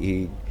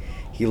he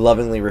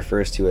lovingly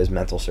refers to as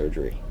mental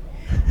surgery,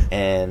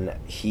 and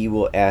he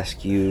will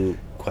ask you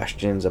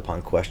questions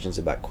upon questions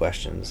about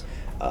questions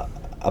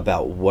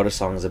about what a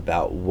song is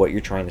about, what you're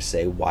trying to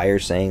say, why you're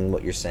saying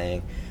what you're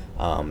saying,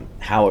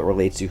 how it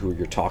relates to who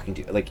you're talking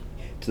to, like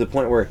to the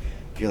point where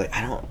you're like,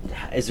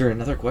 is there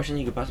another question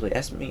you could possibly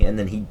ask me? And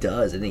then he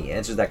does, and he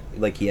answers that,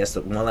 like he asks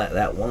that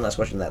one last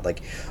question that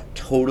like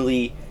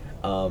totally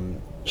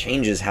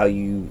changes how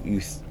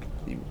you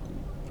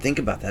think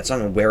about that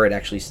song and where it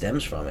actually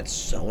stems from. It's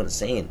so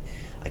insane.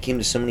 I came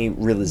to so many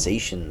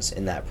realizations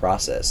in that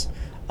process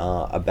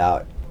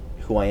about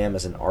who I am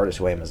as an artist,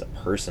 who I am as a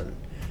person.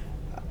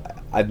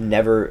 I've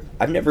never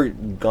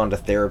gone to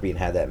therapy and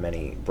had that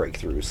many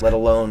breakthroughs, let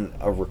alone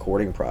a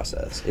recording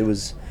process. It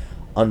was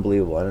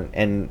unbelievable,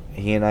 and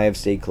he and I have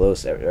stayed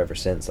close ever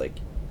since. Like,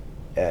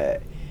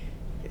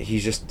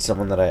 he's just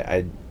someone that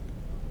I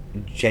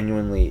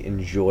genuinely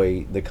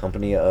enjoy the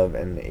company of,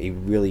 and he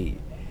really,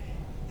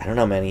 I don't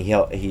know, man.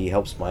 He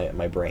helps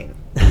my brain.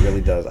 He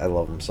really does. I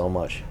love him so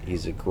much.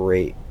 He's a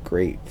great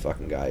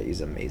fucking guy.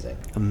 He's amazing.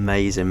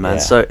 Amazing, man. Yeah.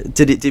 So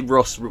did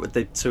Ross,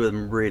 the two of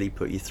them really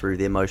put you through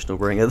the emotional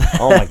ringer there?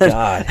 Oh my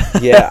god.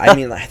 Yeah. I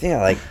mean, I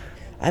think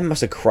I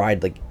must have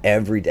cried like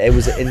every day. It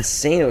was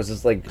insane. It was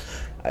just like,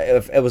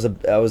 I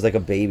was like a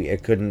baby. I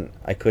couldn't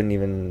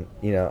even,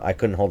 I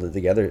couldn't hold it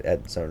together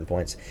at certain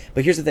points.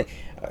 But here's the thing,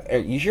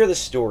 you hear the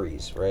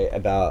stories, right,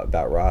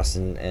 about Ross,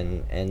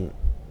 and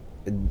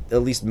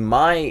at least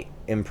my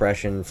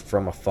impression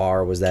from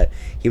afar was that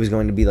he was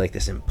going to be like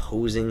this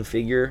imposing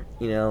figure,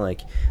 like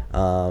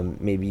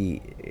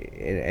maybe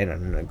in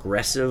an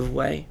aggressive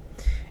way,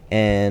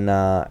 and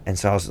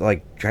so I was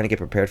like trying to get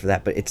prepared for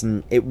that, but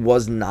it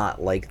was not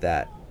like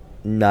that,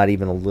 not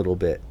even a little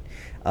bit,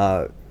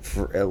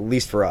 for at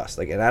least for us.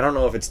 Like, and I don't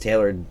know if it's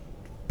tailored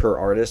per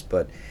artist,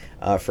 but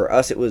for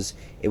us it was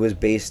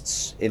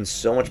based in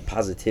so much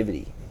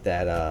positivity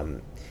that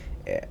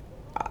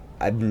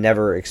I've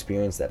never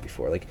experienced that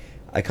before. Like,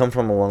 I come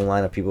from a long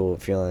line of people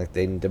feeling like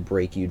they need to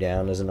break you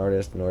down as an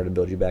artist in order to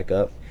build you back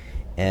up,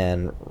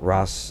 and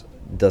Ross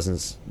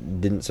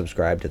didn't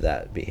subscribe to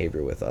that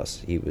behavior with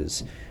us. He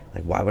was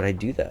like, why would I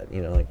do that?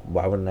 Like,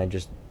 why wouldn't I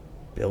just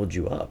build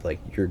you up? Like,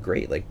 you're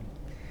great. Like,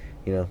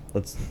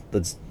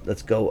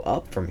 let's go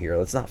up from here.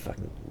 Let's not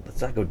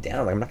go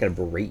down. Like, I'm not gonna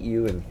berate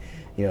you and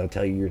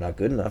tell you you're not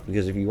good enough,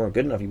 because if you weren't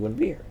good enough, you wouldn't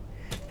be here.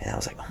 And I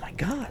was like, oh my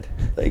god,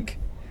 like,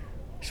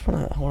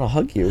 I want to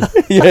hug you.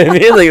 You know what I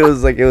mean?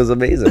 Like, it was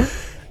amazing.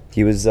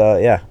 He was,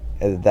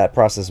 that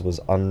process was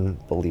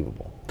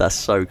unbelievable. That's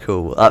so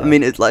cool. I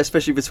mean, it's like,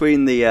 especially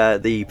between the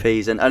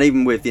EPs and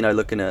even with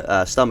looking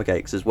at Stomach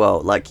Aches as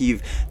well. Like,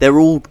 they've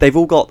all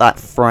got that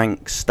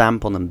Frank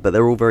stamp on them, but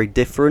they're all very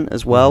different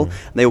as well.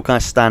 And they all kind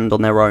of stand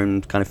on their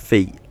own kind of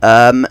feet.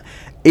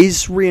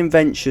 Is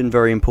reinvention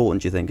very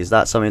important, do you think? Is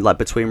that something, like,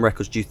 between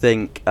records, do you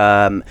think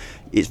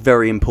it's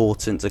very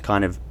important to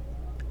kind of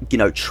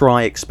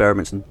try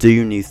experiments and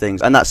do new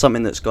things, and that's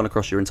something that's gone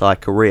across your entire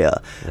career?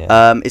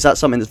 Is that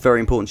something that's very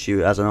important to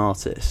you as an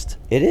artist?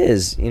 It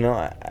is.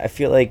 I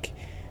feel like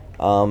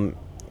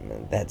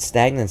that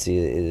stagnancy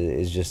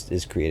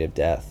is creative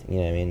death. You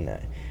know what I mean?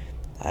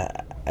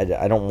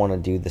 I don't want to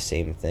do the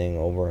same thing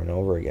over and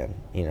over again.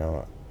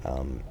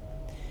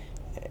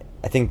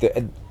 I think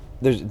that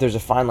there's a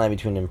fine line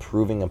between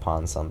improving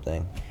upon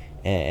something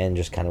and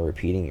just kind of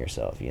repeating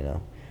yourself.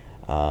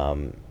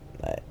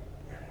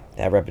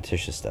 That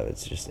repetitious stuff,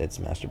 it's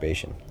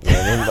masturbation. You know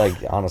what I mean?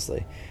 Like,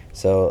 honestly.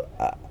 So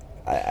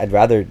I'd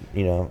rather,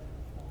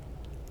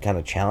 kind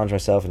of challenge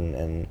myself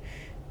and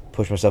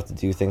push myself to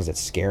do things that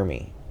scare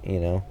me,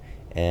 and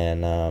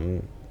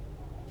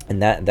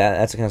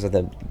that's the kind of stuff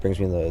that brings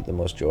me the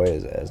most joy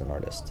as an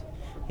artist,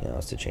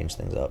 is to change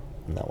things up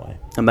in that way.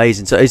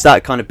 Amazing. So is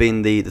that kind of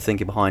been the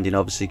thinking behind,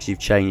 obviously, because you've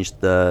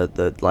changed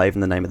the like,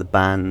 even the name of the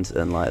band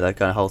and like that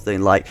kind of whole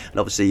thing, like, and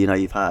obviously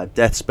you've had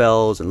Death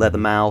Spells and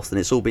Leathermouth, and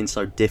it's all been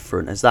so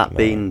different. Has that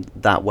been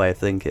that way of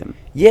thinking?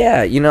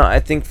 Yeah, I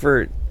think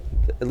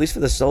at least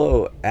for the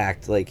solo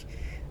act, like,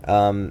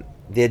 the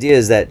idea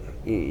is that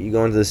you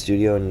go into the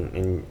studio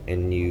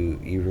and you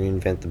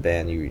reinvent the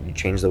band, you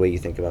change the way you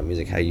think about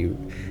music, how you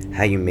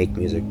make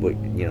music, what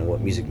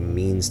music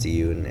means to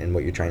you, and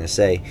what you're trying to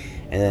say,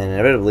 and then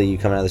inevitably you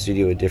come out of the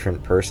studio a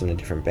different person, a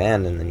different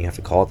band, and then you have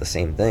to call it the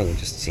same thing. It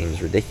just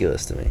seems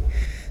ridiculous to me.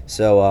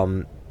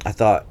 So I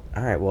thought,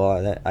 all right,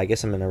 well, I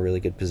guess I'm in a really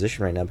good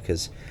position right now,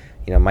 because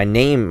my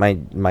name,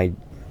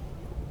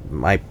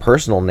 my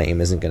personal name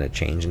isn't going to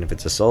change, and if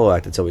it's a solo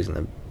act, it's always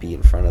going to be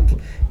in front of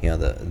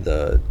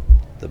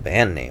the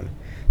band name.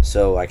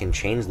 so I can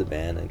change the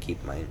band and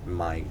keep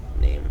my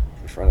name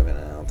in front of it,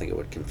 and I don't think it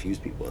would confuse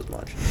people as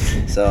much.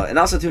 So, and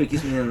also too, it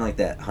keeps me in like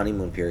that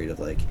honeymoon period of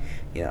like,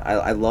 you know,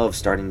 I love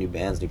starting new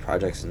bands, new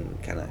projects,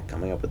 and kind of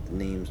coming up with the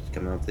names,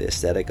 coming up with the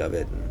aesthetic of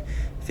it, and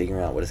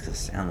figuring out what it's gonna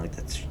sound like.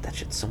 That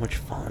shit's so much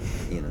fun,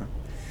 you know.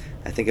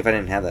 I think if I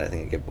didn't have that, I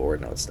think I'd get bored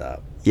and I would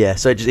stop. Yeah,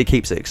 so it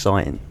keeps it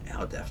exciting.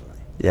 Oh, definitely.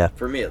 Yeah.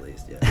 For me at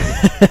least, yeah.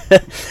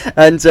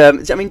 And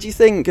I mean, do you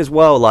think as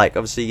well, like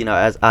obviously, you know,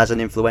 as an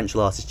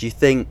influential artist, do you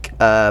think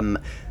a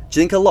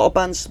lot of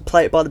bands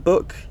play it by the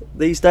book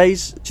these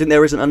days? Do you think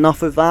there isn't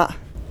enough of that?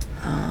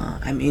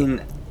 I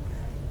mean,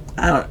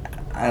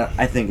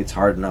 I think it's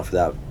hard enough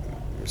without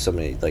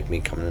somebody like me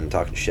coming in and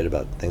talking shit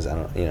about things I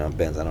don't, you know,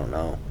 bands I don't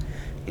know,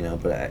 you know.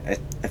 But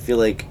I feel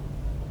like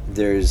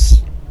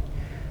there's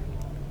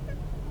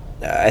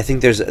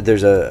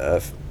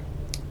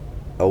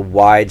a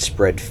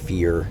widespread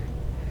fear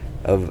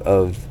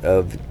of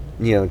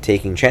you know,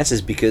 taking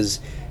chances because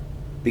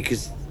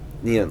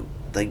you know,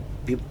 like,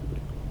 people,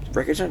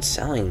 records aren't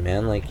selling,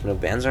 man. Like, you know,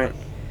 bands aren't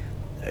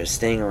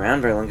staying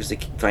around very long because they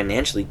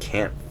financially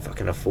can't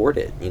fucking afford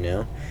it, you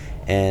know.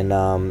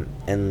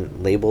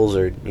 And labels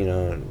are, you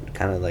know,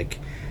 kind of like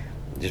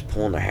just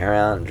pulling their hair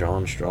out and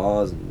drawing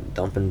straws and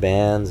dumping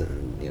bands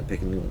and, you know,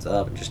 picking new ones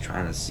up and just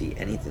trying to see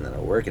anything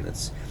that'll work. And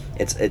it's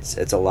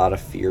a lot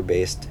of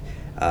fear-based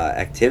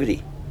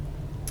activity,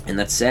 and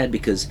that's sad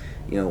because,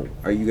 you know,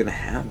 are you gonna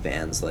have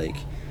bands like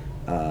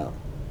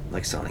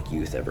Sonic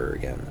Youth ever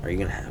again? Are you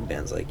gonna have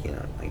bands like, you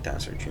know, like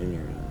Dinosaur Jr.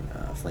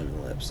 and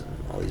Flaming Lips and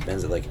all these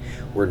bands that like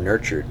were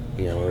nurtured,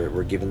 you know,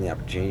 we're given the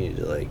opportunity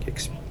to like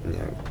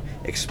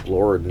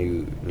explore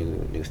new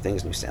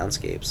things, new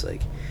soundscapes,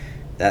 like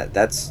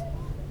that's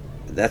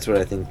what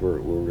I think we're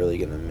really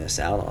gonna miss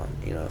out on,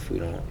 you know, if we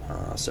don't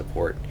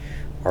support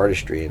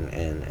artistry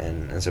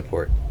and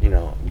support, you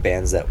know,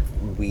 bands that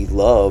we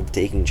love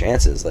taking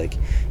chances. Like,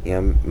 you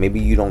know,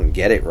 maybe you don't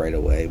get it right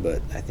away,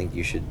 but I think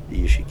you should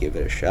give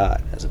it a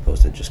shot, as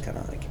opposed to just kind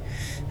of like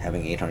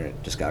having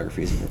 800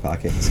 discographies in your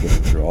pocket and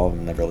skipping through all of them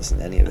and never listen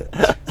to any of it.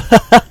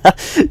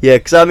 Yeah,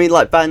 because I mean,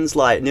 like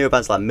newer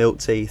bands like Milk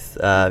Teeth,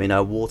 you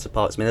know, Water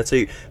Parks. I mean, they're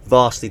two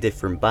vastly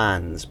different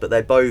bands, but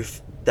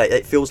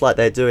it feels like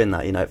they're doing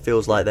that, you know. It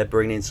feels like they're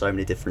bringing in so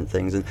many different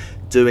things and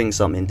doing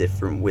something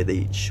different with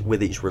each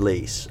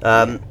release.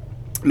 I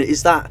mean,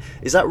 is that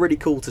really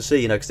cool to see,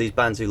 you know, because these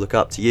bands who look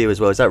up to you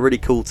as well, is that really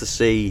cool to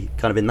see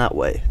kind of in that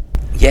way?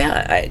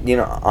 Yeah, you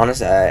know,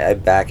 honestly, I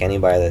back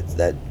anybody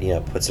that you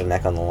know, puts their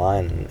neck on the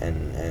line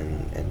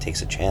and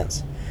takes a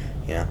chance.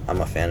 You know, I'm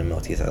a fan of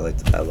Milk Teeth. I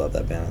love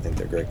that band. I think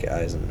they're great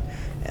guys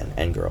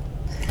and girl,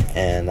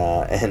 and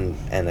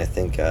I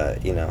think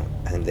you know,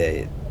 I think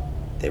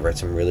they write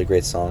some really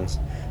great songs.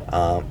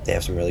 They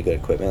have some really good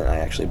equipment. I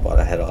actually bought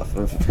a head off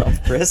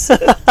of Chris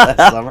last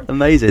summer.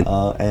 Amazing.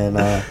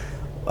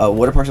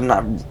 Water Parks, I'm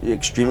not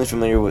extremely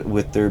familiar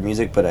with their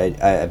music, but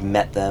I've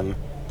met them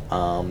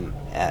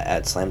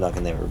at Slam Dunk,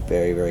 and they were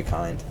very, very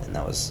kind, and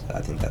I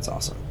think that's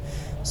awesome.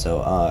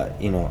 So,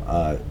 you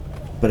know,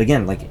 but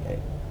again, like,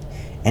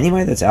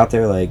 anybody that's out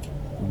there, like,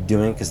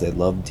 doing it because they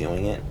love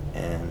doing it,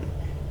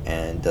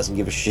 and doesn't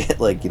give a shit,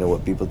 like, you know,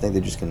 what people think,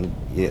 they're just gonna,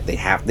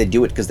 they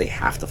do it because they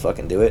have to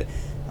fucking do it,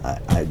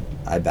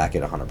 I back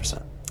it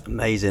 100%.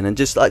 Amazing. And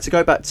just like to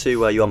go back to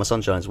You Are My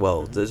Sunshine as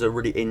well, there's a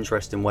really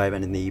interesting way of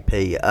ending the EP.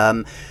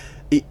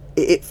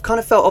 It kind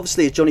of felt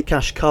obviously a Johnny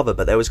Cash cover,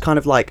 but there was kind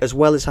of like, as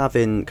well as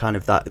having kind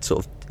of that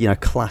sort of, you know,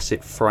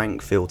 classic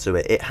Frank feel to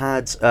it, it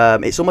had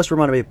it's almost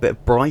reminded me a bit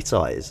of Bright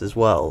Eyes as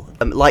well.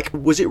 Like,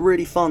 was it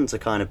really fun to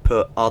kind of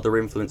put other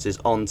influences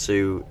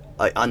onto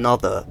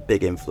another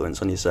big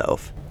influence on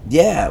yourself?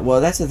 Yeah,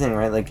 well, that's the thing,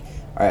 right? Like,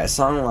 all right, a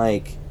song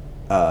like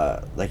You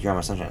Are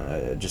My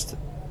Sunshine, just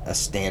a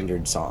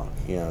standard song,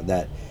 you know,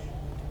 that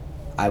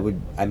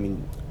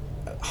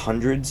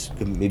hundreds,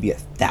 maybe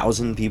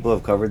 1,000 people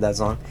have covered that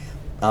song.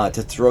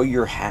 To throw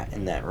your hat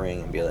in that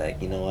ring and be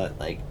like, you know what,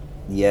 like,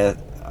 yeah,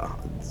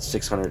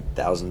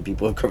 600,000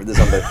 people have covered this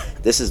song,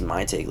 but this is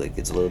my take. Like,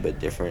 it's a little bit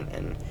different,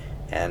 and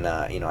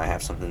you know, I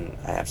have something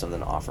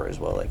to offer as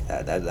well. Like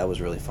that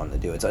was really fun to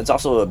do. It's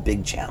also a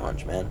big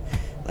challenge, man.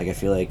 Like, I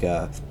feel like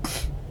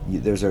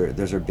those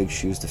are big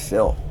shoes to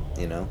fill,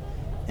 you know,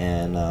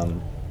 and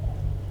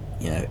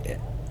you know,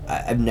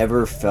 I've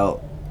never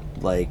felt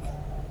like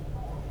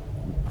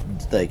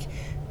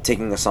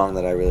taking a song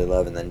that I really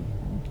love and then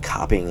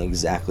copying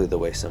exactly the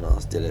way someone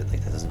else did it.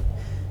 Like, that doesn't,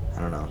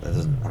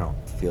 I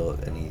don't feel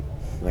any,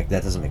 like,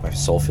 that doesn't make my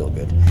soul feel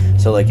good.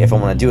 So, like, if I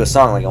want to do a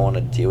song, like, I want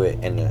to do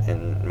it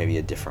in maybe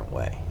a different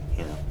way,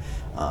 you know,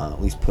 at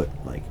least put,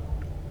 like,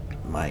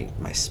 my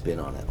spin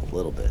on it a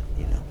little bit,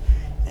 you know,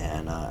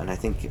 and I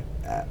think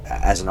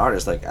as an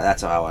artist, like,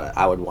 that's how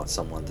I would want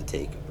someone to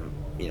take,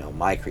 you know,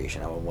 my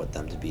creation. I would want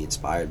them to be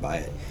inspired by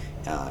it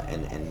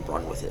and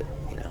run with it,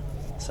 you know.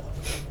 So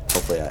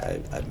hopefully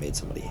I've made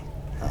somebody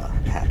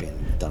happy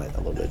and done it a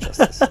little bit of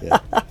justice. Yeah.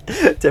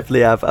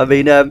 Definitely have. I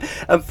mean, and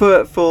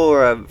for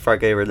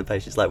Frank Gehry and the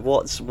Patience, like,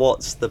 what's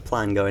the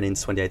plan going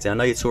into 2018? I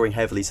know you're touring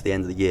heavily to the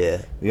end of the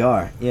year. We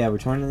are. Yeah, we're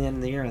touring to the end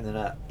of the year, and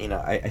then you know,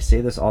 I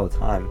say this all the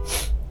time.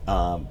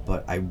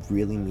 but I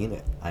really mean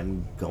it.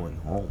 I'm going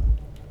home,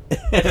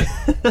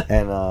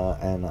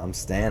 and I'm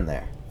staying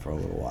there for a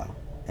little while,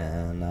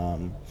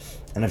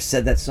 and I've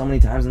said that so many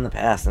times in the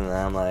past, and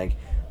then I'm like,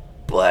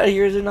 but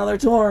here's another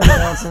tour,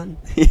 Johnson.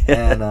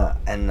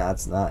 And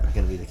that's not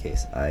going to be the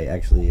case. I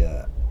actually,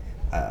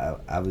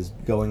 I was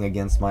going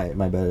against my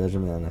better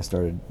judgment, and I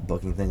started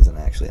booking things, and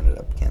I actually ended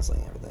up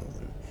canceling everything,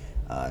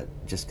 and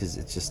just because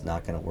it's just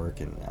not going to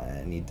work, and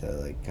I need to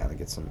like kind of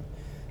get some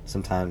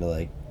time to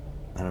like,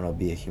 I don't know,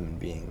 be a human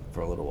being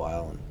for a little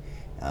while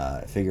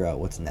and figure out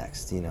what's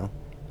next. You know,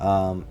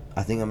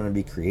 I think I'm going to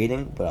be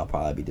creating, but I'll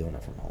probably be doing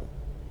it from home.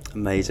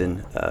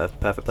 Amazing.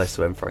 Perfect place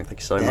to end, Frank. Thank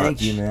you so much.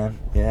 Thank you, man.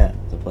 Yeah,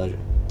 it's a pleasure.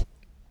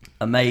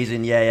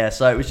 Amazing, yeah.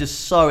 So it was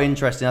just so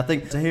interesting. I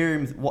think to hear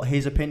him, what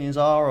his opinions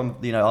are on,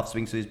 after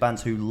speaking to his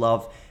bands who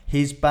love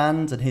his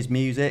band and his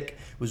music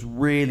was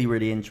really,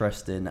 really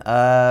interesting.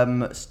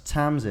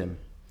 Tamsin.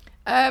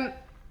 Yeah,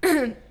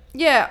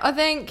 I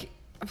think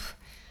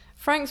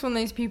Frank's one of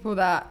those people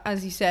that,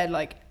 as you said,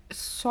 like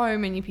so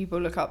many people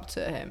look up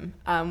to him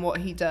and what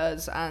he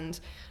does, and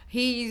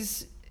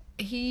he's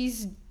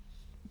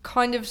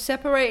kind of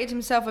separated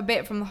himself a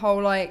bit from the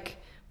whole like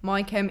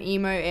My Chem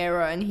emo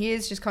era, and he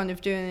is just kind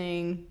of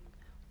doing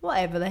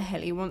whatever the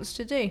hell he wants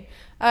to do,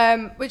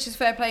 which is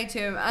fair play to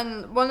him.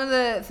 And one of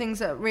the things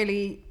that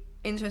really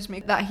interests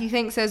me, that he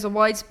thinks there's a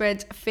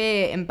widespread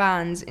fear in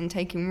bands in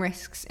taking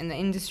risks in the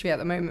industry at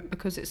the moment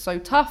because it's so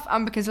tough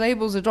and because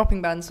labels are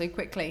dropping bands so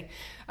quickly,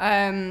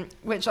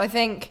 which I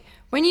think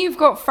when you've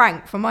got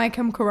Frank from My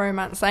Chemical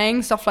Romance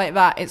saying stuff like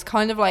that, it's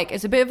kind of like,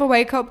 it's a bit of a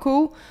wake-up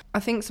call. I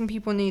think some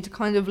people need to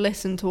kind of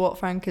listen to what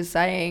Frank is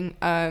saying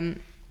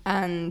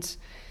and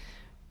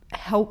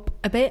help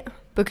a bit,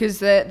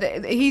 because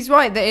he's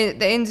right,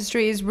 the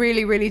industry is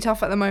really, really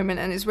tough at the moment,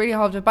 and it's really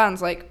hard for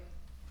bands. Like,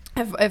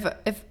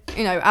 if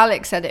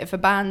Alex said it, if a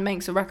band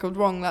makes a record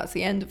wrong, that's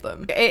the end of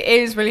them. It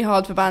is really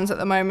hard for bands at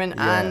the moment,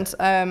 yeah.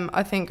 And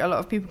I think a lot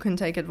of people can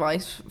take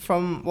advice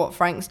from what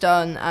Frank's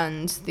done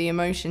and the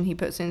emotion he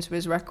puts into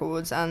his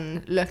records,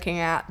 and looking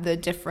at the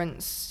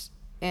difference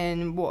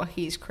in what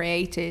he's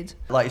created.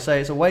 Like you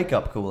say, it's a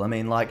wake-up call. I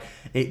mean, like,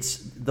 it's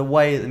the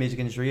way that the music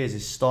industry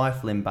is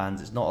stifling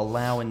bands. It's not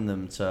allowing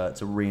them to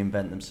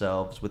reinvent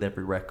themselves with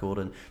every record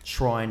and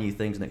try new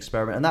things and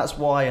experiment. And that's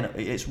why, and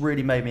it's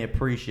really made me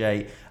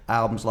appreciate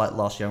albums like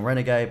Last Young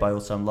Renegade by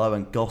All Time Low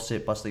and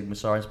Gossip by Sleeping with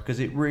Sirens,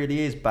 because it really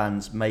is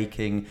bands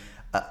making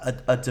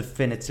a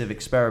definitive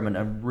experiment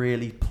and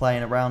really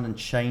playing around and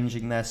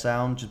changing their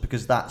sound, just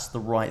because that's the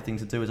right thing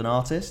to do as an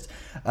artist.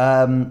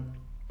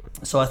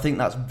 So I think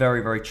that's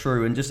very, very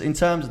true. And just in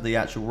terms of the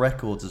actual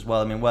records as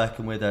well, I mean,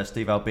 working with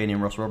Steve Albini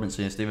and Ross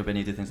Robinson. Steve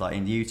Albini did things like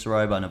In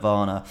Utero by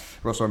Nirvana.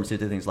 Ross Robinson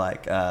did things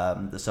like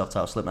the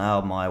self-titled Slipknot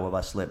album, Iowa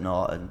by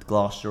Slipknot, and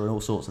Glassjaw, and all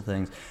sorts of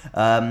things.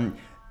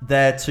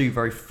 They're two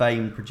very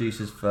famed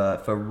producers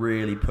for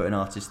really putting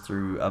artists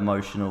through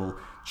emotional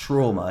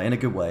trauma in a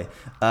good way.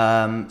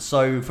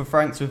 So for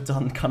Frank to have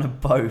done kind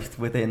of both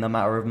within a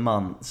matter of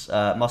months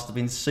must have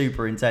been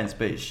super intense,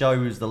 but it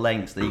shows the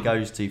lengths that he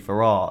goes to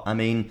for art. I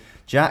mean,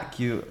 Jack,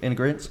 you in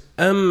agreement?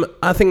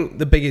 I think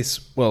the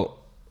biggest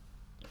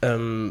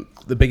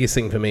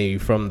thing for me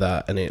from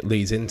that, and it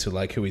leads into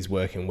like who he's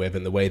working with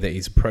and the way that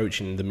he's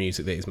approaching the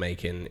music that he's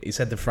making, he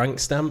said the Frank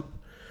stamp,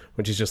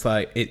 which is just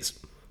like, it's,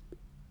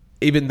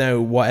 even though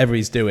whatever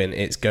he's doing,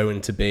 it's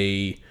going to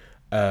be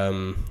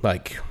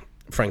like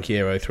Frankie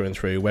Iero through and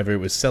through, whether it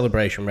was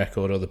Celebration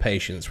record or the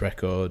Patience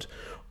record,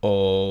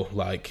 or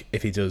like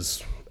if he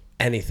does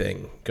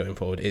anything going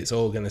forward, it's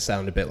all going to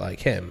sound a bit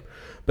like him.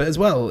 But as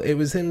well, it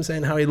was him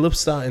saying how he loves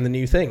starting the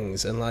new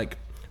things and like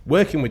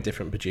working with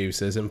different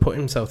producers and putting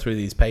himself through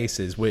these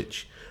paces,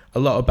 which a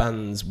lot of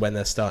bands when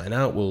they're starting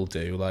out will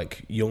do.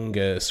 Like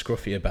younger,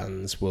 scruffier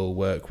bands will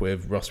work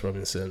with Ross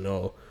Robinson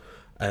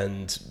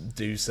and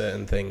do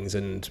certain things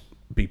and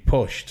be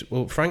pushed.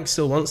 Well, Frank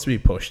still wants to be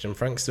pushed, and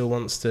Frank still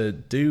wants to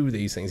do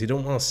these things. He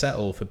don't want to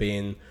settle for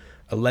being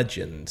a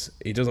legend.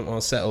 He doesn't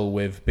want to settle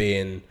with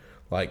being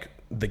like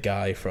the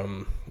guy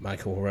from My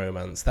Chemical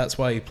Romance. That's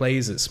why he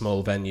plays at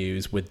small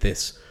venues with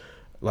this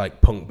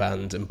like punk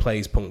band and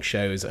plays punk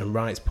shows and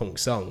writes punk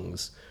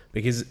songs,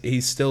 because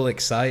he's still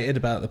excited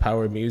about the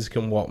power of music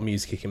and what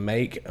music he can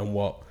make and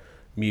what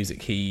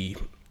music he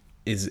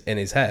is in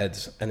his head.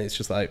 And it's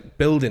just like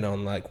building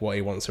on like what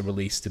he wants a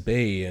release to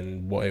be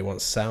and what he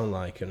wants to sound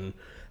like and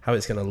how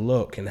it's going to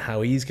look and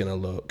how he's going to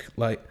look.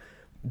 Like,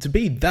 to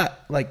be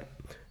that, like,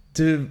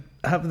 to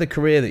have the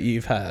career that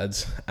you've had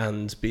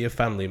and be a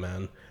family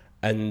man,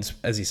 and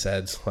as he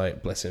said,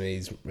 like, bless him,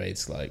 he's ready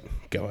to like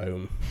go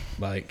home.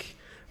 Like,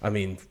 I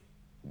mean,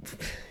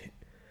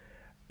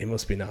 it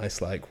must be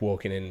nice like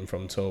walking in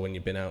from tour when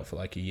you've been out for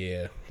like a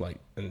year, like,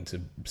 and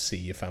to see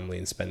your family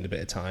and spend a bit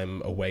of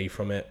time away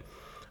from it.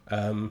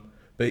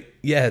 But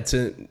yeah,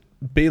 to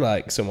be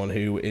like someone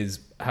who is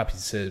happy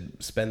to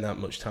spend that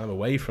much time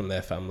away from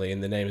their family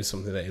in the name of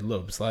something that he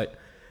loves, like,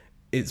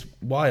 it's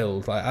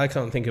wild. Like, I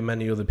can't think of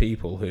many other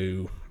people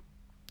who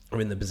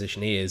are in the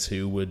position he is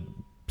who would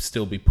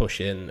still be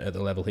pushing at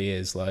the level he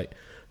is. Like,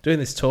 doing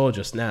this tour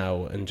just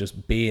now and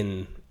just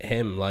being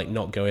him, like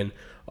not going,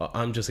 oh,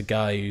 I'm just a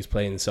guy who's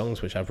playing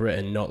songs which I've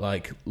written, not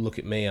like, look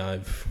at me,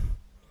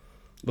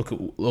 look at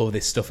all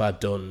this stuff I've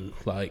done,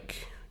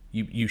 like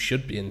you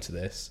should be into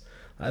this.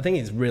 I think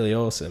it's really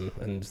awesome,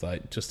 and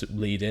like just to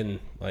lead in,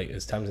 like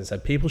as Tamsin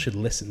said, people should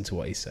listen to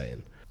what he's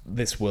saying.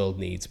 This world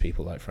needs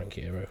people like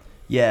Frankie Iero.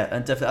 Yeah,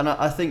 and definitely, and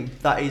I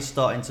think that is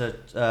starting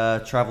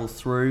to travel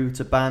through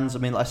to bands. I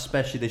mean, like,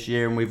 especially this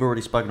year, and we've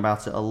already spoken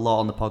about it a lot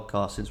on the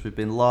podcast since we've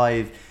been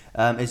live.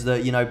 Is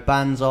that, you know,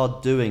 bands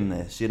are doing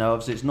this. You know,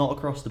 obviously it's not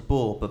across the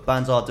board, but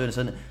bands are doing this,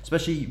 and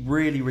especially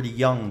really, really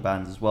young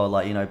bands as well.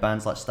 Like, you know,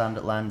 bands like Stand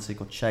Atlantic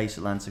or Chase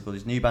Atlantic or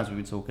these new bands we've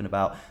been talking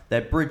about.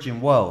 They're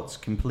bridging worlds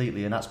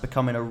completely, and that's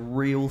becoming a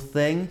real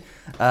thing.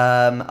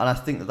 And I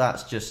think that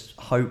that's just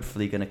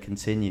hopefully going to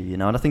continue. You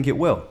know, and I think it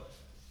will.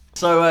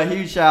 So a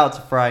huge shout out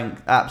to Frank,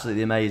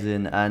 absolutely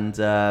amazing, and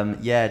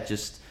yeah,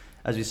 just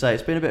as we say,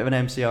 it's been a bit of an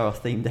MCR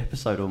themed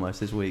episode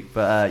almost this week,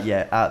 but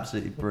yeah,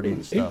 absolutely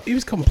brilliant stuff. He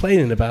was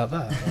complaining about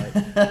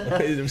that.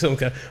 Like, someone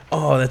go,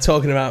 oh, they're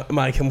talking about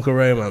My Chemical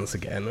Romance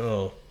again.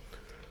 Oh,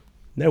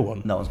 no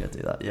one's going to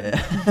do that,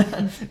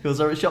 yeah. Cool,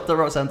 so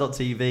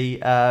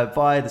shop.roxanne.tv,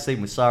 buy the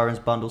Sleeping with Sirens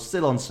bundle,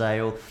 still on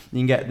sale. You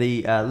can get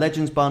the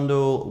Legends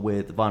bundle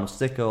with the vinyl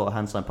sticker or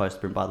hand signed poster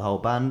print by the whole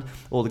band,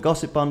 or the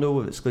Gossip bundle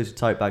with exclusive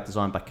tote bag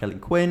designed by Kelly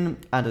Quinn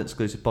and an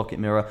exclusive pocket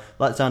mirror.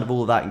 Like the sound of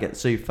all of that, and get the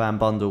Super Fan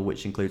bundle,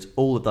 which includes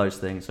all of those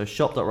things. So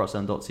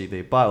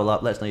shop.roxanne.tv, buy it all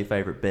up, let us know your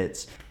favourite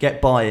bits,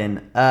 get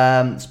buy-in.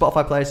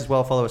 Spotify playlists as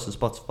well, follow us on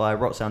Spotify.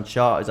 Roxanne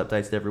chart is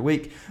updated every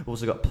week. We've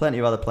also got plenty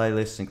of other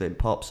playlists, including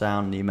pop,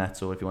 sound, new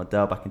metal, if you want to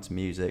delve back into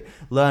music,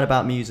 learn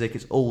about music,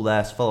 it's all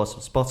there. So follow us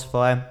on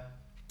Spotify.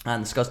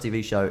 And the Scuzz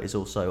TV show is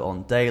also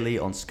on daily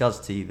on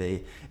Scuzz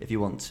TV if you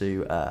want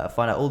to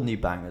find out all the new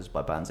bangers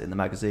by bands in the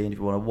magazine. If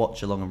you want to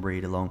watch along and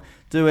read along,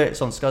 do it.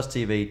 It's on Scuzz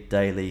TV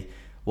daily.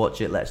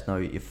 Watch it, let us know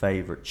your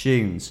favourite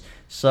tunes.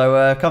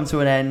 So come to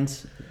an end.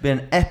 It's been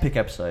an epic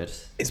episode.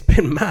 It's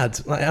been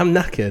mad. Like, I'm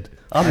knackered.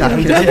 I'm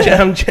knackered.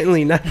 I'm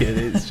genuinely knackered.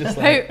 It's just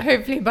like...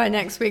 Hopefully by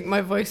next week my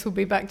voice will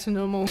be back to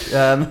normal.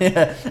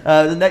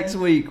 The next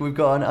week we've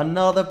got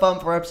another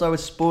bumper episode. We're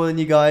spoiling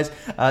you guys.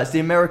 It's the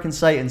American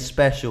Satan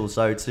special.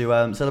 So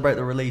to celebrate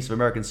the release of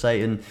American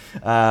Satan,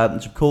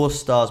 which of course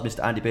stars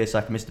Mr. Andy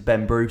Biersack and Mr.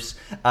 Ben Bruce,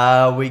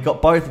 we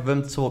got both of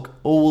them to talk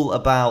all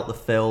about the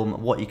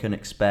film, what you can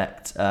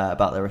expect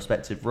about their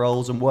respective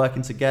roles, and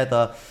working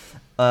together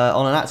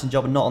on an acting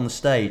job and not on the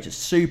stage. It's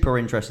super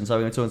interesting. So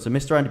we're going to talk to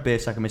Mr. Andy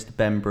Biersack and Mr.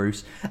 Ben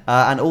Bruce,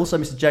 and also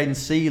Mr. Jaden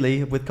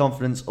Seeley With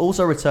Confidence,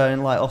 also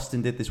returning like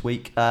Austin did this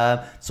week,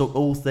 talk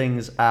all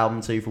things album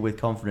 2 for With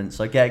Confidence.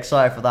 So get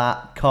excited for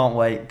that. Can't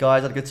wait.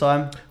 Guys, had a good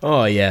time?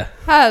 Oh, yeah.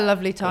 Had a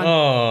lovely time.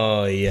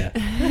 Oh, yeah.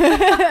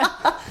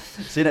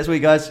 See you next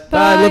week, guys.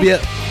 Bye. Bye. Love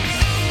you.